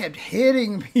just kept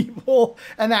hitting people,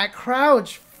 and that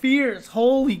crouch, fierce,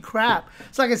 holy crap.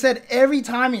 So like I said, every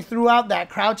time he threw out that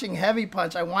crouching heavy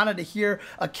punch, I wanted to hear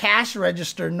a cash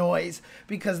register noise,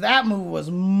 because that move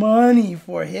was money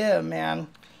for him, man.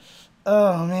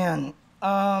 Oh, man.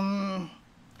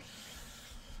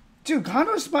 Dude,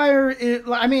 Condor Spire,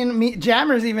 I mean,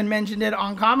 Jammers even mentioned it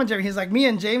on commentary. He's like, me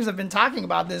and James have been talking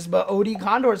about this, but OD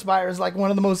Condor Spire is like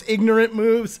one of the most ignorant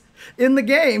moves in the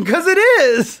game, because it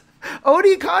is.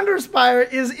 OD Condor Spire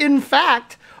is, in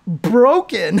fact,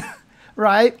 broken,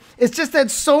 right? It's just that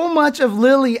so much of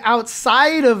Lily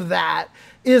outside of that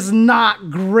is not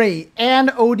great.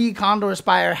 And OD Condor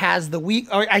Spire has the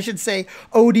or I should say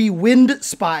OD Wind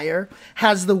Spire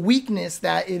has the weakness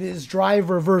that it is drive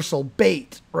reversal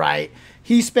bait, right?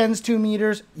 He spends 2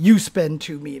 meters, you spend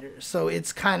 2 meters. So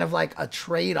it's kind of like a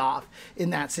trade-off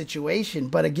in that situation.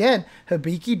 But again,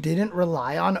 Hibiki didn't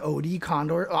rely on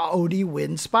OD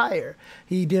Wind Spire.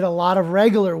 He did a lot of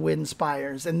regular Wind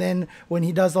Spires. And then when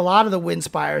he does a lot of the Wind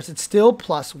Spires, it's still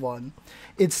 +1.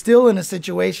 It's still in a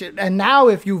situation. And now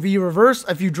if you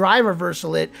drive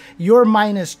reversal it, you're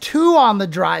 -2 on the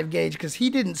drive gauge because he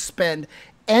didn't spend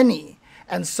any.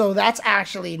 And so that's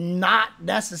actually not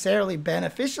necessarily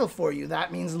beneficial for you.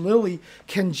 That means Lily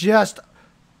can just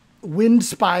Wind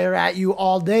Spire at you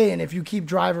all day. And if you keep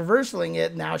drive reversaling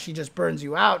it, now she just burns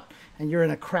you out and you're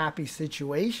in a crappy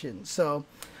situation. So,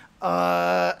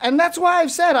 and that's why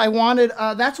I've said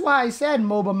that's why I said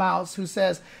Moba Mouse, who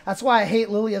says, that's why I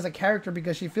hate Lily as a character,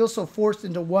 because she feels so forced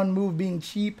into one move being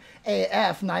cheap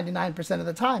AF 99% of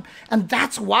the time. And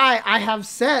that's why I have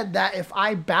said that if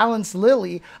I balance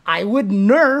Lily, I would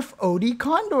nerf OD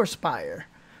Condor Spire.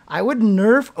 I would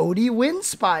nerf OD Wind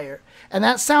Spire. And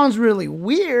that sounds really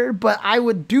weird, but I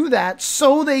would do that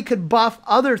so they could buff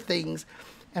other things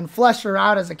and flesh her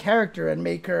out as a character and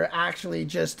make her actually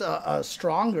just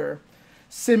stronger.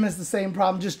 Sim is the same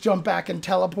problem. Just jump back and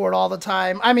teleport all the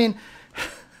time. I mean,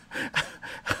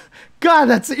 God,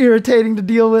 that's irritating to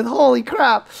deal with. Holy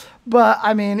crap. But,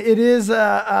 I mean, it is...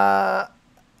 I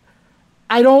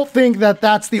don't think that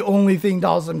that's the only thing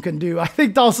Dalsum can do. I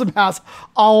think Dalsum has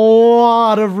a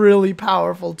lot of really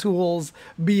powerful tools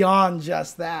beyond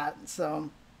just that. So...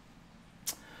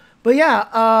 But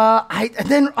yeah, and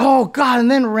then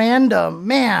Randumb,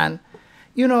 man,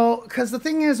 you know, because the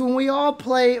thing is, when we all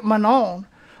play Manon,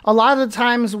 a lot of the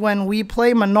times when we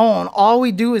play Manon, all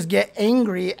we do is get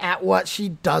angry at what she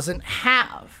doesn't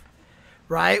have,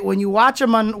 right? When you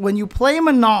play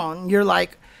Manon, you're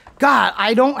like, God,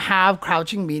 I don't have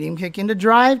crouching medium kick into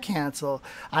drive cancel.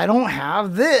 I don't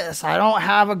have this. I don't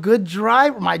have a good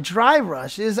drive. My drive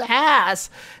rush is ass,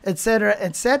 etc.,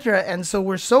 etc. And so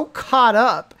we're so caught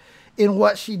up in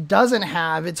what she doesn't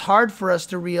have, it's hard for us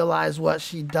to realize what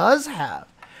she does have.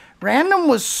 Randumb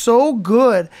was so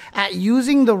good at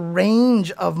using the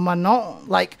range of Manon.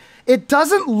 Like, it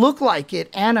doesn't look like it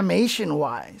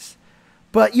animation-wise.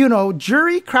 But, you know,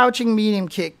 Jury crouching medium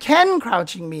kick, Ken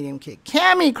crouching medium kick,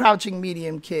 Cammy crouching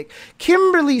medium kick,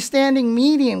 Kimberly standing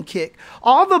medium kick.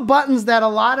 All the buttons that a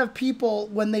lot of people,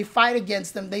 when they fight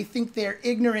against them, they think they're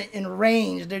ignorant in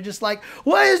range. They're just like,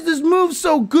 why is this move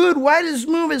so good? Why does this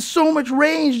move have so much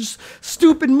range?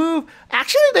 Stupid move.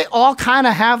 Actually, they all kind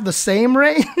of have the same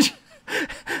range.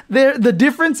 The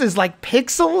difference is like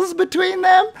pixels between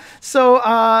them. So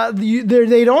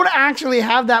they don't actually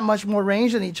have that much more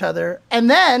range than each other. And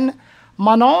then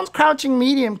Manon's crouching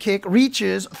medium kick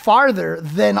reaches farther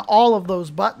than all of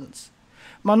those buttons.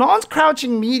 Manon's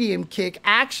crouching medium kick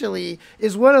actually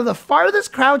is one of the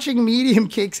farthest crouching medium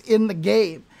kicks in the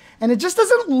game. And it just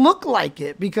doesn't look like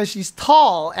it because she's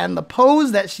tall, and the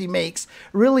pose that she makes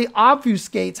really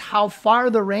obfuscates how far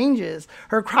the range is.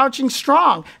 Her crouching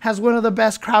strong has one of the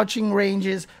best crouching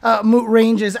ranges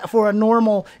for a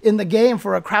normal in the game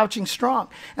for a crouching strong.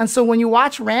 And so when you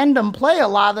watch Randumb play, a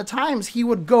lot of the times he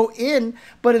would go in,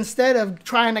 but instead of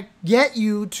trying to get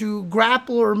you to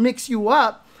grapple or mix you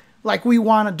up like we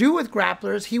want to do with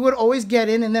grapplers, he would always get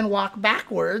in and then walk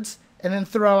backwards and then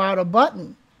throw out a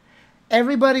button.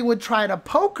 Everybody would try to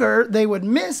poke her, they would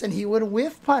miss, and he would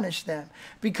whiff punish them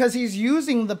because he's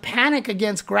using the panic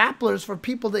against grapplers for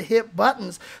people to hit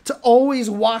buttons to always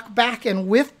walk back and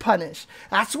whiff punish.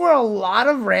 That's where a lot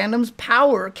of Randumb's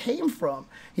power came from.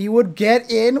 He would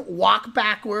get in, walk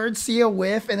backwards, see a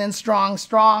whiff, and then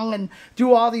strong, and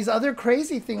do all these other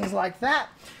crazy things like that.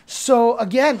 So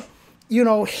again, you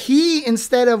know, he,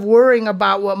 instead of worrying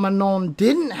about what Manon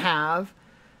didn't have,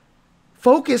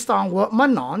 focused on what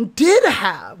Manon did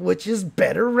have, which is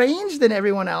better range than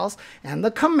everyone else and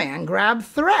the command grab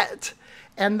threat.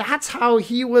 And that's how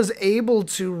he was able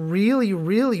to really,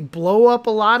 really blow up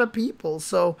a lot of people.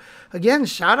 So again,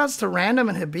 shout outs to Randumb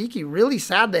and Hibiki. Really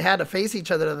sad they had to face each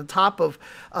other at the top of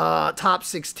top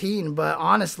 16, but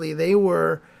honestly, they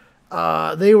were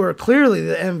clearly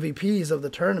the MVPs of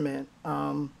the tournament.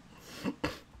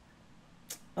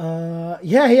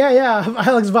 Yeah.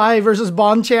 Alex Vi versus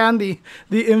Bonchan,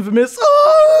 the infamous,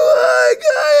 oh my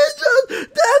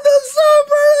was so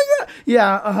perfect.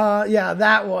 Yeah, yeah,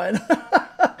 that one.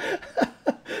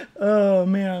 Oh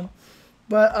man.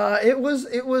 But it was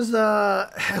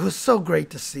so great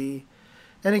to see.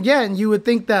 And again, you would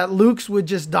think that Luke's would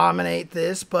just dominate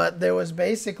this, but there was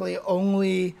basically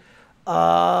only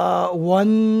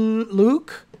one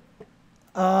Luke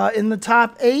in the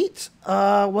top 8.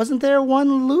 Wasn't there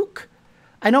one Luke?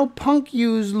 I know Punk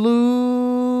used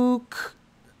Luke.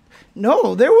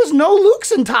 No, there was no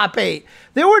Lukes in top 8.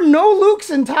 There were no Lukes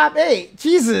in top 8.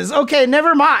 Jesus. Okay,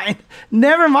 never mind.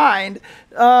 Never mind.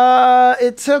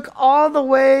 It took all the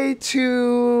way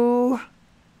to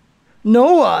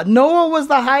Noah. Noah was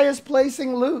the highest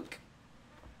placing Luke.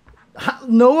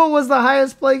 Noah was the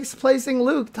highest placing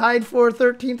Luke, tied for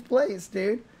 13th place,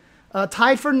 dude.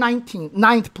 Tied for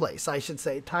 9th place, I should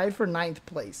say. Tied for 9th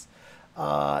place.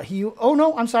 Oh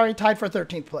no, I'm sorry, tied for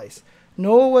 13th place.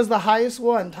 Noah was the highest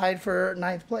one, tied for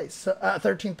 9th place,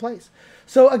 13th place.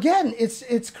 So again,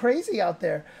 it's crazy out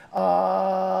there.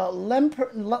 Lempira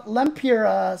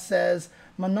says,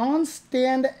 Manon's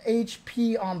stand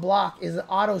HP on block is an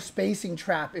auto spacing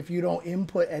trap if you don't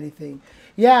input anything.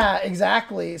 Yeah,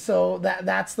 exactly. So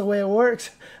that's the way it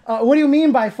works. What do you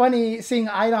mean by funny seeing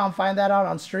Idom find that out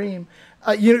on stream?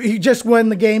 He just when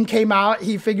the game came out,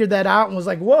 he figured that out and was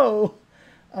like, whoa.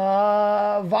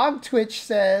 Vog Twitch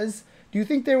says, do you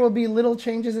think there will be little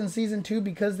changes in Season 2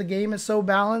 because the game is so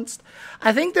balanced?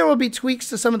 I think there will be tweaks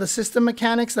to some of the system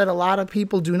mechanics that a lot of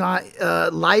people do not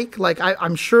like. Like,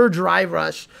 I'm sure Drive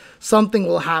Rush, something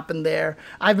will happen there.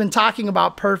 I've been talking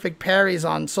about perfect parries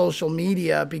on social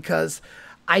media because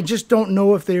I just don't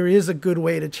know if there is a good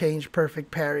way to change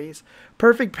perfect parries.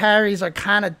 Perfect parries are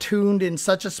kind of tuned in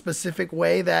such a specific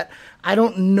way that I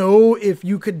don't know if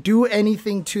you could do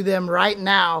anything to them right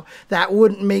now that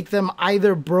wouldn't make them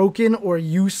either broken or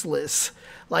useless.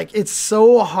 Like, it's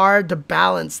so hard to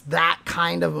balance that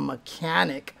kind of a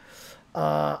mechanic.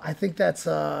 I think that's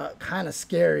kind of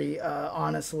scary,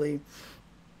 honestly.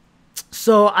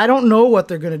 So I don't know what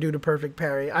they're going to do to perfect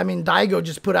parry. I mean, Daigo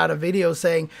just put out a video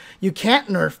saying you can't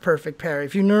nerf perfect parry.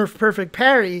 If you nerf perfect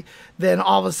parry, then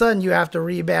all of a sudden you have to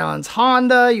rebalance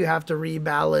Honda, you have to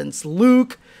rebalance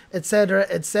Luke,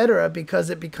 etc., because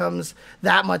it becomes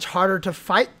that much harder to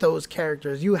fight those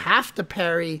characters. You have to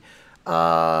parry the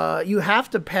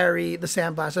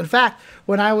Sandblast. In fact,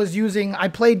 when I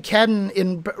played Ken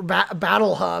in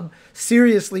Battle Hub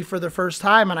seriously for the first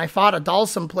time, and I fought a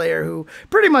Dalsum player who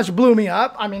pretty much blew me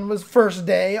up. I mean, it was first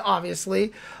day,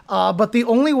 obviously, but the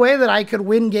only way that I could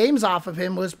win games off of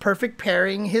him was perfect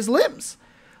parrying his limbs.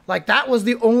 Like, that was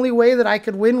the only way that I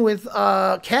could win with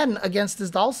Ken against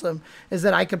his Dalsum, is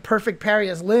that I could perfect parry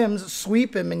his limbs,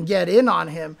 sweep him, and get in on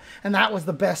him, and that was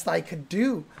the best I could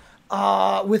do.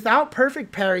 Without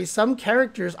perfect parry, some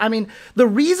characters, I mean, the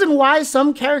reason why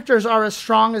some characters are as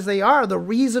strong as they are, the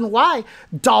reason why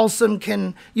Dalsum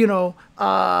can,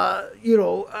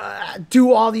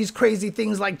 do all these crazy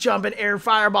things like jump and air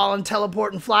fireball and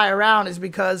teleport and fly around is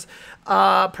because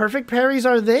perfect parries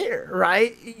are there,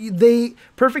 right?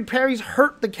 Perfect parries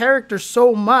hurt the character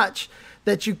so much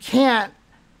that you can't,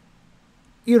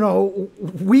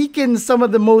 weaken some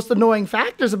of the most annoying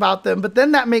factors about them, but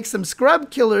then that makes them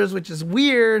scrub killers, which is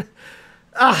weird.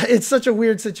 It's such a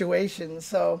weird situation.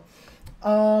 So,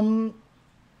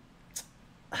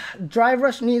 Drive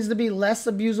Rush needs to be less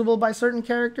abusable by certain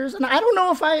characters, and I don't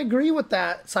know if I agree with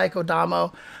that, Psycho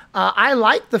Damo. I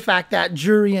like the fact that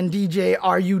Jury and DJ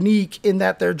are unique in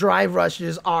that their Drive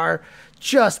Rushes are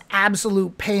just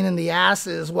absolute pain in the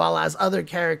asses, while as other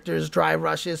characters' Drive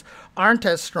Rushes aren't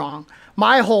as strong.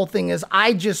 My whole thing is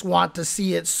I just want to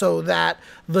see it so that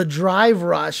the Drive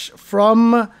Rush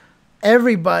from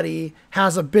everybody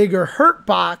has a bigger hurt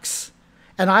box.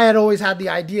 And I had always had the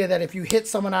idea that if you hit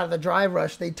someone out of the Drive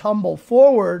Rush, they tumble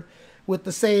forward with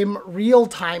the same real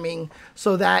timing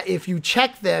so that if you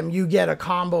check them, you get a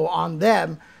combo on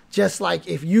them. Just like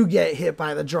if you get hit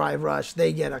by the Drive Rush,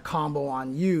 they get a combo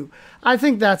on you. I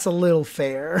think that's a little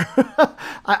fair.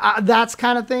 That's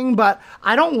kind of thing, but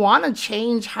I don't want to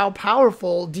change how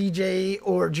powerful DJ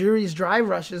or Jury's Drive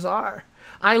Rushes are.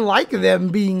 I like them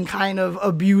being kind of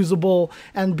abusable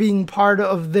and being part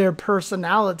of their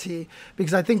personality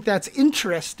because I think that's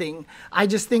interesting. I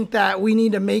just think that we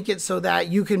need to make it so that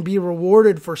you can be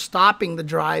rewarded for stopping the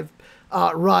Drive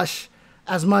Rush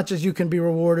as much as you can be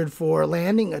rewarded for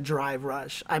landing a Drive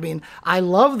Rush. I mean, I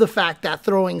love the fact that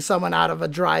throwing someone out of a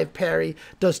drive parry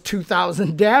does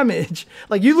 2,000 damage.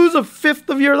 Like, you lose a fifth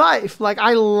of your life. Like,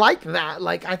 I like that.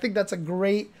 Like, I think that's a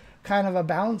great kind of a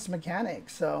balanced mechanic.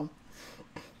 So,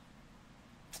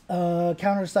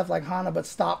 counter stuff like Hana, but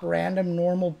stop random,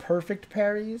 normal, perfect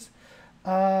parries.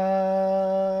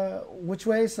 Which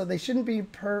way? So they shouldn't be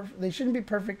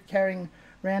perfect carrying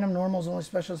random normals, only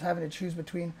specials having to choose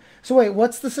between. So wait,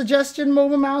 what's the suggestion,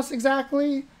 Mobile Mouse,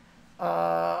 exactly?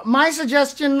 My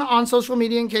suggestion on social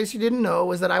media, in case you didn't know,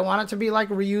 was that I want it to be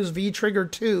like Ryu's V-Trigger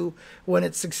 2 when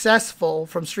it's successful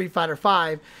from Street Fighter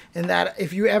V, in that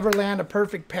if you ever land a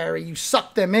perfect parry, you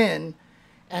suck them in,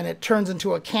 and it turns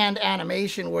into a canned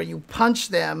animation where you punch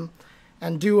them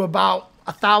and do about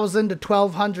 1,000 to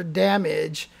 1,200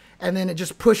 damage, and then it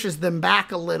just pushes them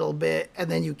back a little bit, and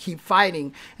then you keep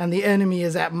fighting, and the enemy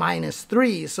is at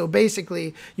 -3. So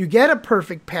basically, you get a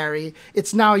perfect parry.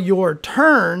 It's now your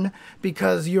turn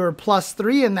because you're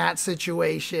 +3 in that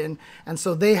situation, and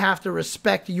so they have to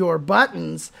respect your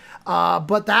buttons.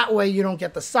 But that way you don't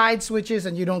get the side switches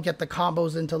and you don't get the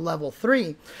combos into level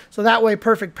 3. So that way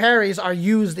perfect parries are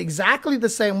used exactly the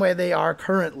same way they are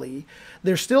currently.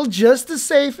 They're still just as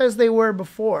safe as they were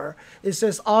before. It's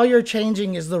just all you're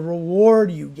changing is the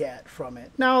reward you get from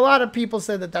it. Now, a lot of people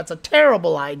said that that's a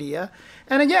terrible idea.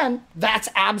 And again, that's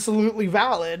absolutely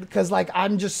valid because, like,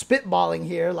 I'm just spitballing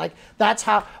here. Like, that's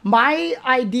how my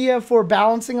idea for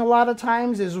balancing a lot of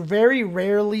times is very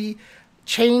rarely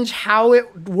change how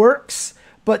it works,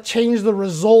 but change the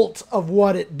result of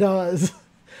what it does.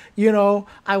 You know,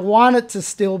 I want it to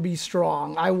still be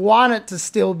strong. I want it to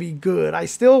still be good. I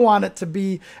still want it to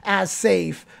be as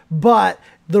safe, but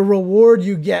the reward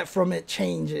you get from it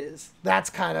changes. That's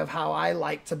kind of how I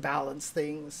like to balance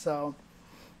things. So,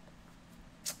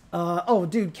 oh,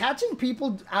 dude, catching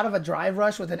people out of a drive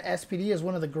rush with an SPD is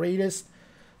one of the greatest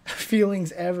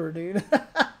feelings ever, dude.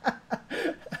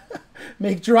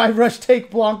 Make drive rush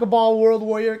take Blanka Ball World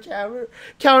Warrior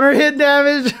counter hit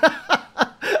damage.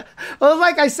 Well,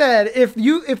 like I said, if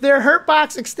their hurt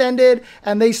box extended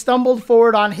and they stumbled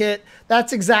forward on hit,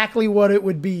 that's exactly what it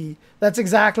would be. That's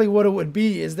exactly what it would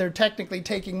be, is they're technically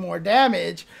taking more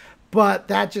damage, but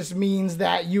that just means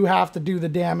that you have to do the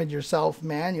damage yourself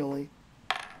manually.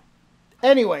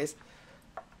 Anyways,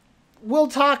 we'll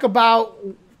talk about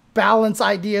balance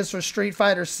ideas for Street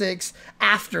Fighter 6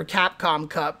 after Capcom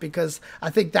Cup, because I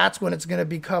think that's when it's going to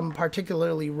become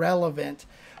particularly relevant.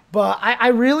 But I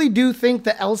really do think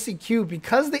the LCQ,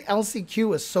 because the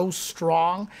LCQ is so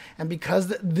strong, and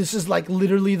because this is like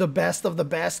literally the best of the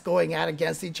best going out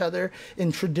against each other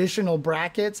in traditional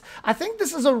brackets, I think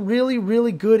this is a really,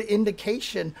 really good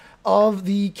indication of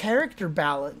the character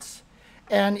balance.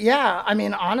 And yeah, I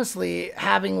mean, honestly,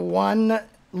 having one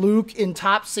Luke in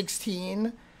top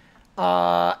 16,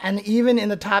 and even in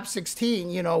the top 16,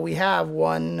 you know, we have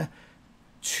 1,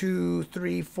 2,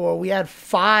 3, 4. We had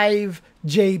 5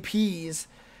 JPs.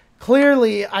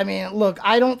 Clearly, I mean, look,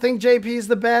 I don't think JP is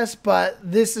the best, but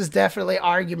this is definitely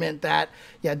argument that,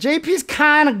 yeah, JP's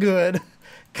kind of good.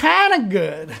 Kind of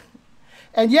good.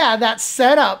 And yeah, that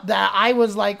setup that I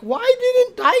was like, why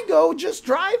didn't Daigo just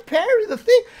drive parry the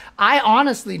thing? I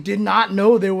honestly did not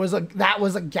know that was a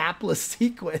gapless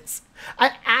sequence.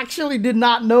 I actually did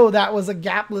not know that was a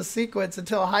gapless sequence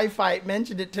until High Fight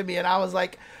mentioned it to me, and I was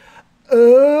like,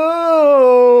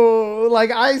 oh,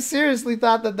 like I seriously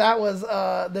thought that was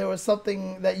there was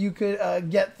something that you could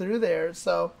get through there.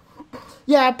 So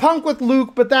yeah, Punk with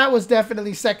Luke, but that was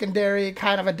definitely secondary,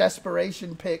 kind of a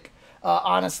desperation pick,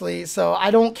 honestly. So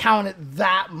I don't count it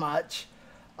that much.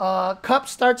 Cup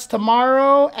starts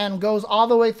tomorrow and goes all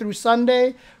the way through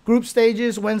Sunday. Group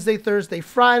stages Wednesday, Thursday,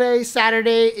 Friday.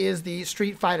 Saturday is the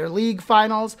Street Fighter League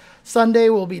finals. Sunday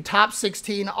will be top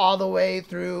 16 all the way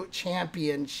through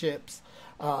championships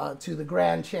to the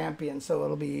grand champion. So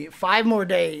it'll be 5 more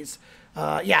days.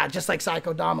 Yeah, just like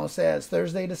Psycho Damo says,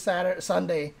 Thursday to Saturday,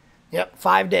 Sunday. Yep,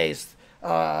 5 days.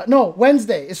 No,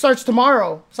 Wednesday. It starts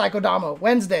tomorrow, Psycho Damo.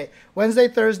 Wednesday,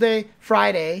 Thursday,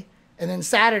 Friday, and then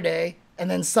Saturday, and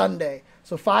then Sunday.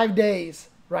 So 5 days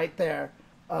right there.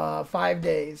 5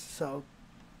 days. So,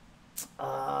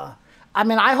 I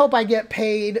mean, I hope I get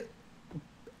paid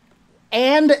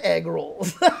and egg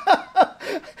rolls.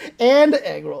 And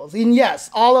egg rolls. And yes,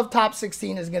 all of top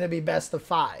 16 is going to be best of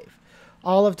 5.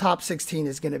 All of top 16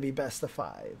 is going to be best of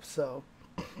 5. So,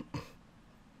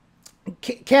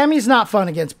 Cammy's not fun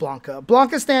against Blanka.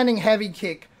 Blanka standing heavy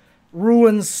kick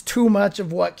ruins too much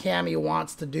of what Cammy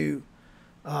wants to do.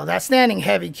 That standing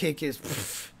heavy kick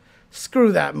is...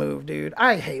 Screw that move, dude.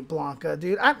 I hate Blanka,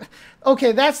 dude.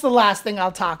 Okay, that's the last thing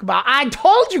I'll talk about. I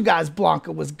told you guys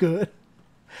Blanka was good.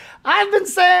 I've been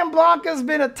saying Blanka's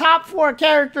been a top 4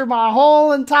 character my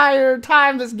whole entire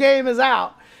time this game is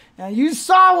out. And you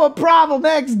saw what Problem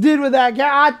X did with that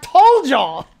guy. I told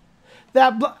y'all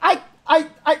that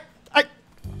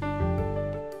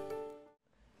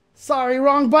Sorry,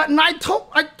 wrong button.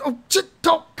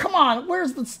 Come on.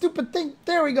 Where's the stupid thing?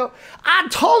 There we go. I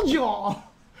told you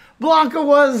all. BLANKA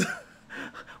was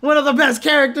one of the best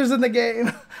characters in the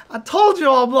game. I told you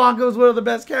all BLANKA was one of the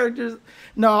best characters.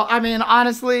 No, I mean,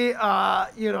 honestly,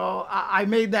 you know, I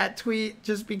made that tweet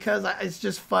just because it's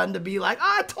just fun to be like,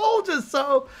 I told you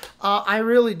so. I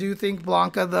really do think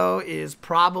BLANKA, though, is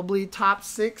probably top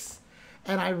 6.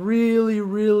 And I really,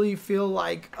 really feel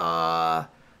like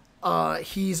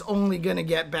he's only going to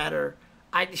get better.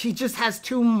 He just has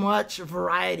too much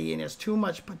variety and has too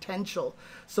much potential.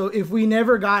 So if we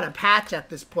never got a patch at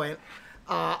this point,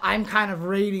 I kind of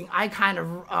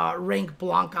rank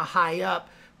BLANKA high up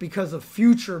because of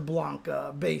future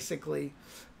BLANKA, basically.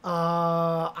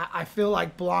 I feel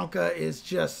like BLANKA is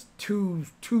just too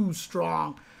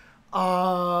strong.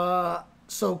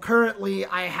 So currently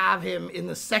I have him in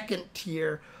the 2nd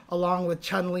tier along with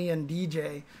Chun-Li and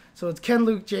DJ. So it's Ken,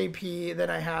 Luke, JP. Then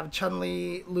I have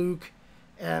Chun-Li, Luke,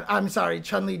 and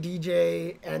Chun-Li,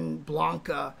 DJ, and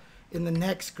BLANKA in the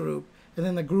next group. And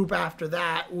then the group after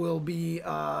that will be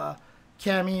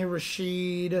Cammy,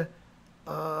 Rashid,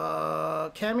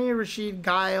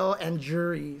 Guile, and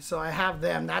Jury. So I have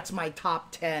them. That's my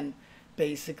top 10,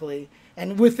 basically.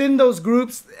 And within those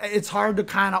groups, it's hard to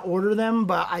kind of order them,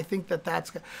 but I think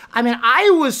that's... I mean, I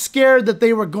was scared that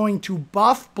they were going to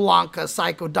buff BLANKA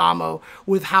Psychodamo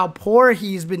with how poor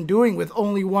he's been doing with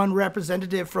only one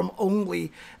representative from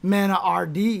only Mana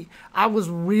RD. I was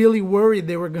really worried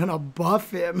they were going to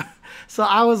buff him. So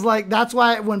I was like, that's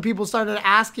why when people started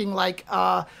asking, like,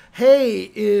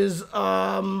 hey,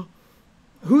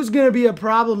 who's going to be a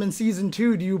problem in Season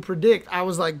 2, do you predict? I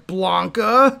was like,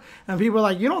 BLANKA. And people were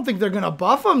like, you don't think they're going to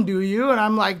buff him, do you? And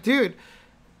I'm like, dude,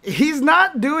 he's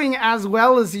not doing as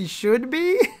well as he should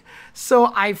be.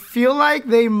 So I feel like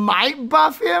they might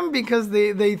buff him because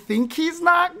they think he's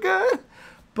not good.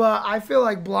 But I feel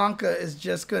like BLANKA is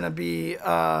just going to be...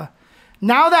 now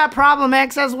that Problem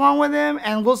X has won with him,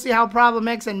 and we'll see how Problem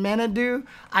X and Mena do,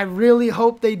 I really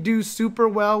hope they do super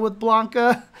well with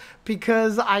BLANKA,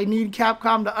 because I need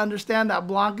Capcom to understand that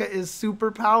BLANKA is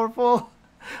super powerful.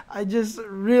 I just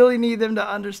really need them to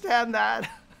understand that.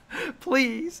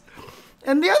 Please.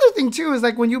 And the other thing, too, is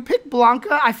like when you pick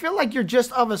BLANKA, I feel like you're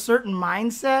just of a certain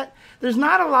mindset. There's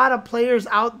not a lot of players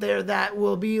out there that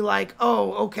will be like,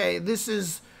 oh, okay, this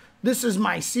is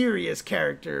my serious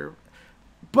character.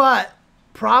 But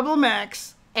Problem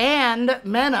X and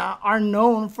Mena are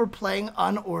known for playing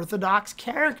unorthodox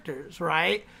characters,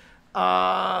 right?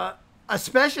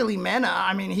 Especially Mena.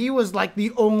 I mean, he was like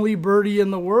the only Birdie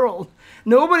in the world.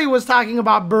 Nobody was talking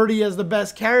about Birdie as the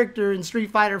best character in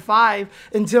Street Fighter V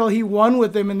until he won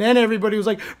with him, and then everybody was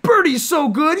like, Birdie's so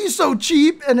good, he's so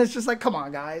cheap, and it's just like, come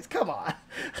on, guys, come on.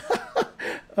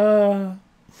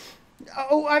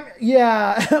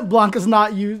 Yeah, BLANKA's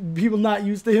not used. People not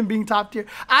used to him being top tier.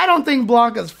 I don't think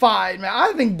BLANKA's fine, man.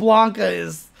 I think BLANKA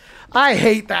is. I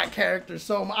hate that character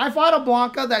so much. I fought a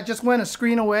BLANKA that just went a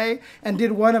screen away and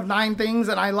did one of 9 things,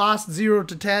 and I lost 0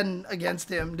 to 10 against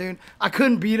him, dude. I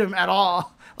couldn't beat him at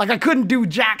all. Like, I couldn't do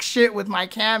jack shit with my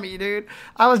Cammy, dude.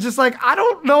 I was just like, I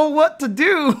don't know what to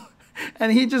do,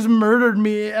 and he just murdered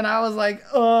me, and I was like,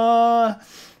 so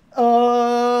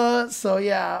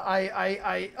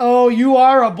yeah, oh, you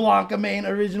are a BLANKA main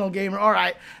original gamer. All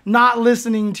right, not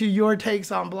listening to your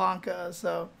takes on BLANKA,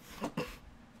 so.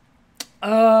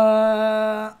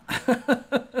 Yeah,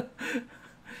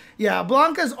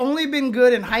 BLANKA's only been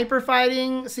good in Hyper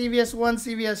Fighting, CVS 1,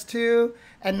 CVS 2,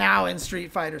 and now in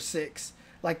Street Fighter 6.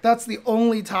 Like, that's the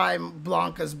only time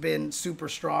BLANKA's been super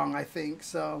strong, I think,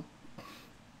 so.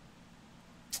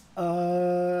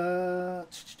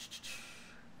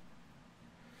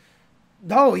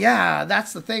 Oh, yeah,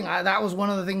 that's the thing. That was one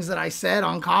of the things that I said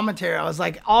on commentary. I was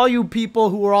like, all you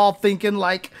people who were all thinking,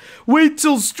 like, wait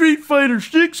till Street Fighter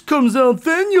 6 comes out,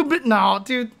 then you'll be... No,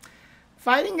 dude.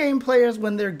 Fighting game players,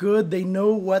 when they're good, they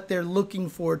know what they're looking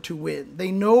for to win.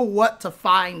 They know what to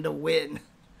find to win.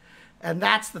 And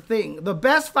that's the thing. The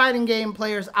best fighting game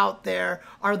players out there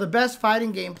are the best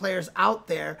fighting game players out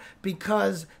there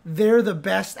because they're the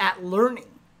best at learning.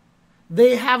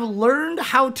 They have learned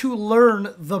how to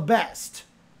learn the best.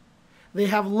 They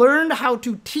have learned how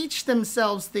to teach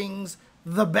themselves things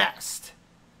the best.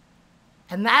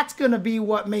 And that's going to be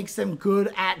what makes them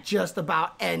good at just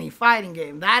about any fighting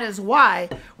game. That is why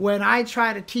when I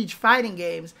try to teach fighting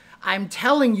games, I'm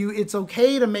telling you it's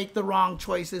okay to make the wrong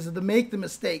choices or to make the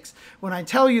mistakes. When I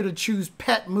tell you to choose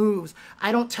pet moves,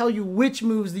 I don't tell you which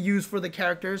moves to use for the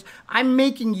characters. I'm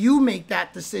making you make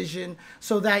that decision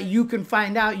so that you can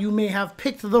find out you may have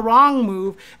picked the wrong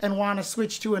move and want to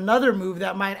switch to another move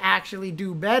that might actually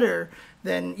do better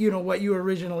than, you know, what you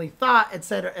originally thought,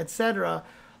 etc., etc.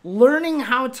 Learning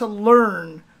how to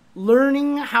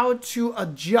learning how to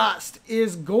adjust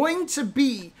is going to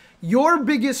be your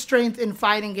biggest strength in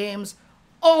fighting games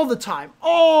all the time,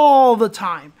 all the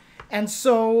time. And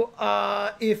so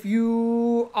if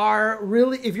you're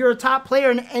a top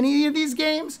player in any of these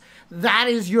games, that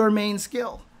is your main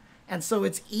skill. And so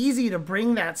it's easy to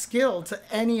bring that skill to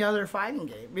any other fighting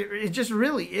game. It just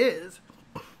really is.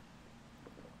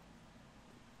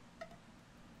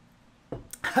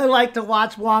 I like to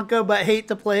watch BLANKA, but hate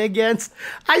to play against.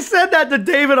 I said that to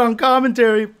David on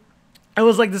commentary. I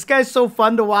was like, this guy's so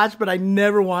fun to watch, but I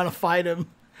never want to fight him.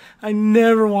 I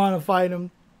never want to fight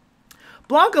him.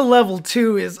 BLANKA level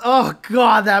 2 is, oh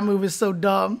God, that move is so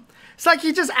dumb. It's like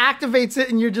he just activates it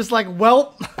and you're just like,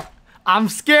 well, I'm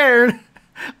scared.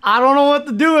 I don't know what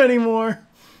to do anymore.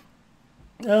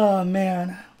 Oh,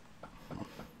 man.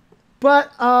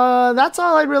 But that's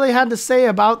all I really had to say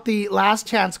about the last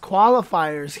chance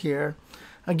qualifiers here.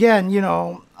 Again, you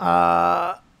know,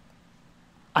 I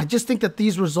just think that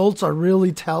these results are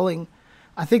really telling.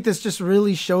 I think this just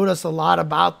really showed us a lot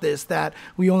about this, that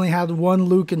we only had one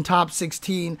Luke in top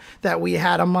 16, that we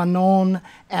had a Manon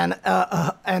and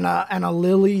a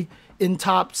Lily in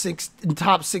top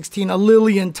 16, a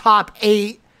Lily in top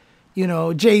 8. You know,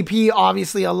 JP,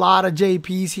 obviously a lot of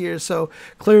JPs here, so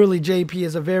clearly JP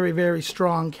is a very, very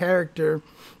strong character.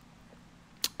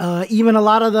 Even a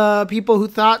lot of the people who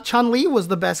thought Chun-Li was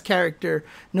the best character,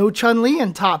 no Chun-Li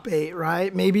in top 8,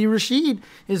 right? Maybe Rashid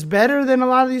is better than a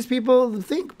lot of these people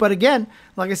think. But again,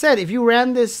 like I said, if you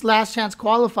ran this last chance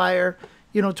qualifier,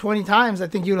 you know, 20 times, I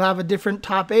think you'd have a different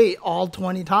top 8 all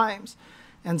 20 times.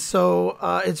 And so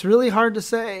it's really hard to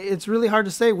say. It's really hard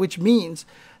to say, which means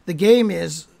the game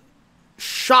is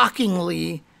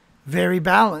shockingly very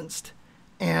balanced.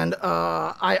 And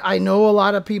I know a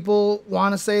lot of people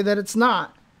want to say that it's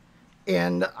not.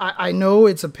 And I know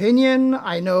it's opinion.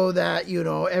 I know that, you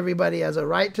know, everybody has a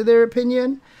right to their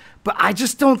opinion. But I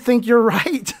just don't think you're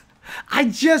right. I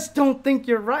just don't think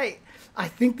you're right. I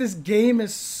think this game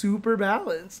is super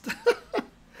balanced.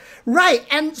 Right.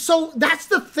 And so that's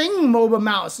the thing, Moba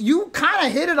Mouse. You kind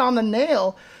of hit it on the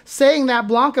nail, saying that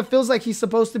BLANKA feels like he's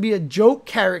supposed to be a joke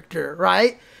character,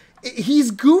 right?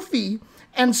 He's goofy.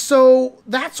 And so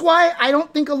that's why I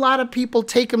don't think a lot of people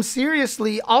take him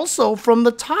seriously also from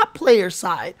the top player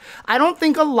side. I don't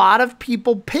think a lot of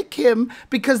people pick him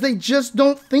because they just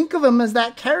don't think of him as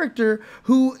that character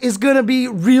who is going to be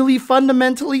really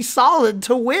fundamentally solid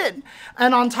to win.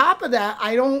 And on top of that,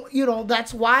 I don't, you know,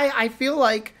 that's why I feel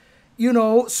like, you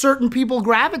know, certain people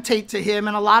gravitate to him,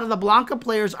 and a lot of the BLANKA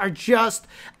players are just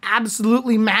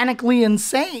absolutely manically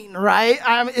insane, right?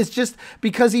 It's just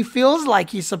because he feels like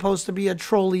he's supposed to be a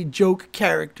trolly joke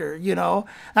character, you know?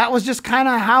 That was just kind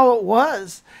of how it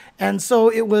was. And so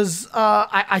it was,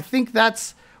 I think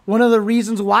that's one of the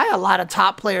reasons why a lot of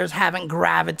top players haven't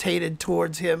gravitated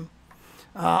towards him,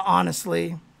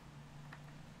 honestly.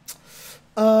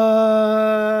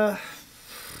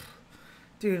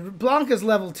 Dude, BLANKA's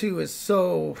level 2 is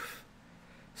so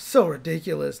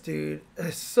ridiculous, dude.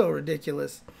 It's so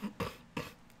ridiculous.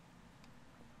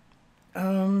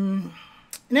 In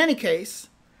any case,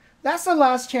 that's the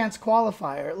last chance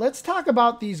qualifier. Let's talk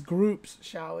about these groups,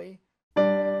 shall we?